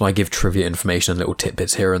 and often I give trivia information and little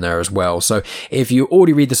tidbits here and there as well. So if you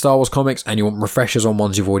already read the Star Wars comics and you want refreshers on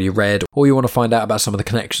ones you've already read, or you want to find out about some of the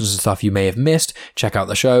connections and stuff you may have missed, check out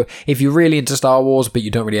the show. If you're really into Star Wars but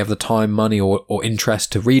you don't really have the time, money, or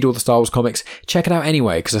interest to read all the Star Wars comics, check it out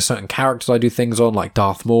anyway, because there's certain characters I do things on, like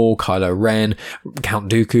Darth Maul, Kylo Ren,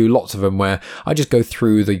 Count Dooku, lots of them, where I just go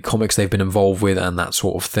through the comics they've been involved with and that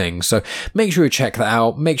sort of thing. So make sure you check that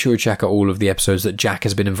out. Make sure you check out all of the episodes that Jack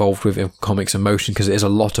has been involved with in Comics in Motion, because it is a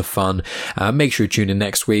lot of fun. Make sure you tune in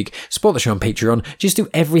next week, support the show on Patreon, just do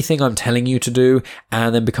everything I'm telling you to do,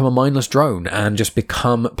 and then become a mindless drone and just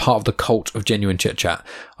become part of the cult of Genuine Chit Chat.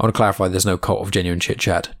 I want to clarify, there's no cult of Genuine Chit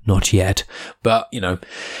Chat. Not yet. But,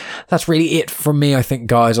 that's really it from me, I think,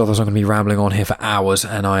 guys. Otherwise, I'm going to be rambling on here for hours,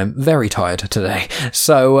 and I'm very tired today.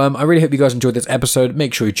 So, I really hope you guys enjoyed this episode.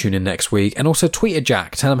 Make sure you tune in next week. And also tweet at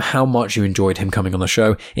Jack. Tell him how much you enjoyed him coming on the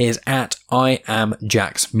show. It is at I am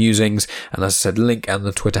Jack's Musings. And as I said, link and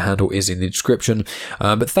the Twitter handle is in the description.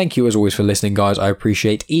 But thank you, as always, for listening, guys. I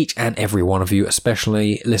appreciate each and every one of you,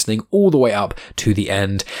 especially listening all the way up to the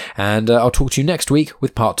end. And I'll talk to you next week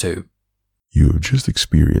with part 2. You have just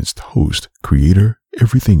experienced host, creator,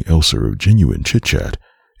 everything elser of Genuine Chit Chat,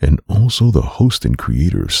 and also the host and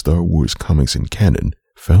creator of Star Wars Comics and Canon,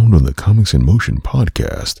 found on the Comics in Motion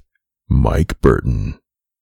podcast, Mike Burton.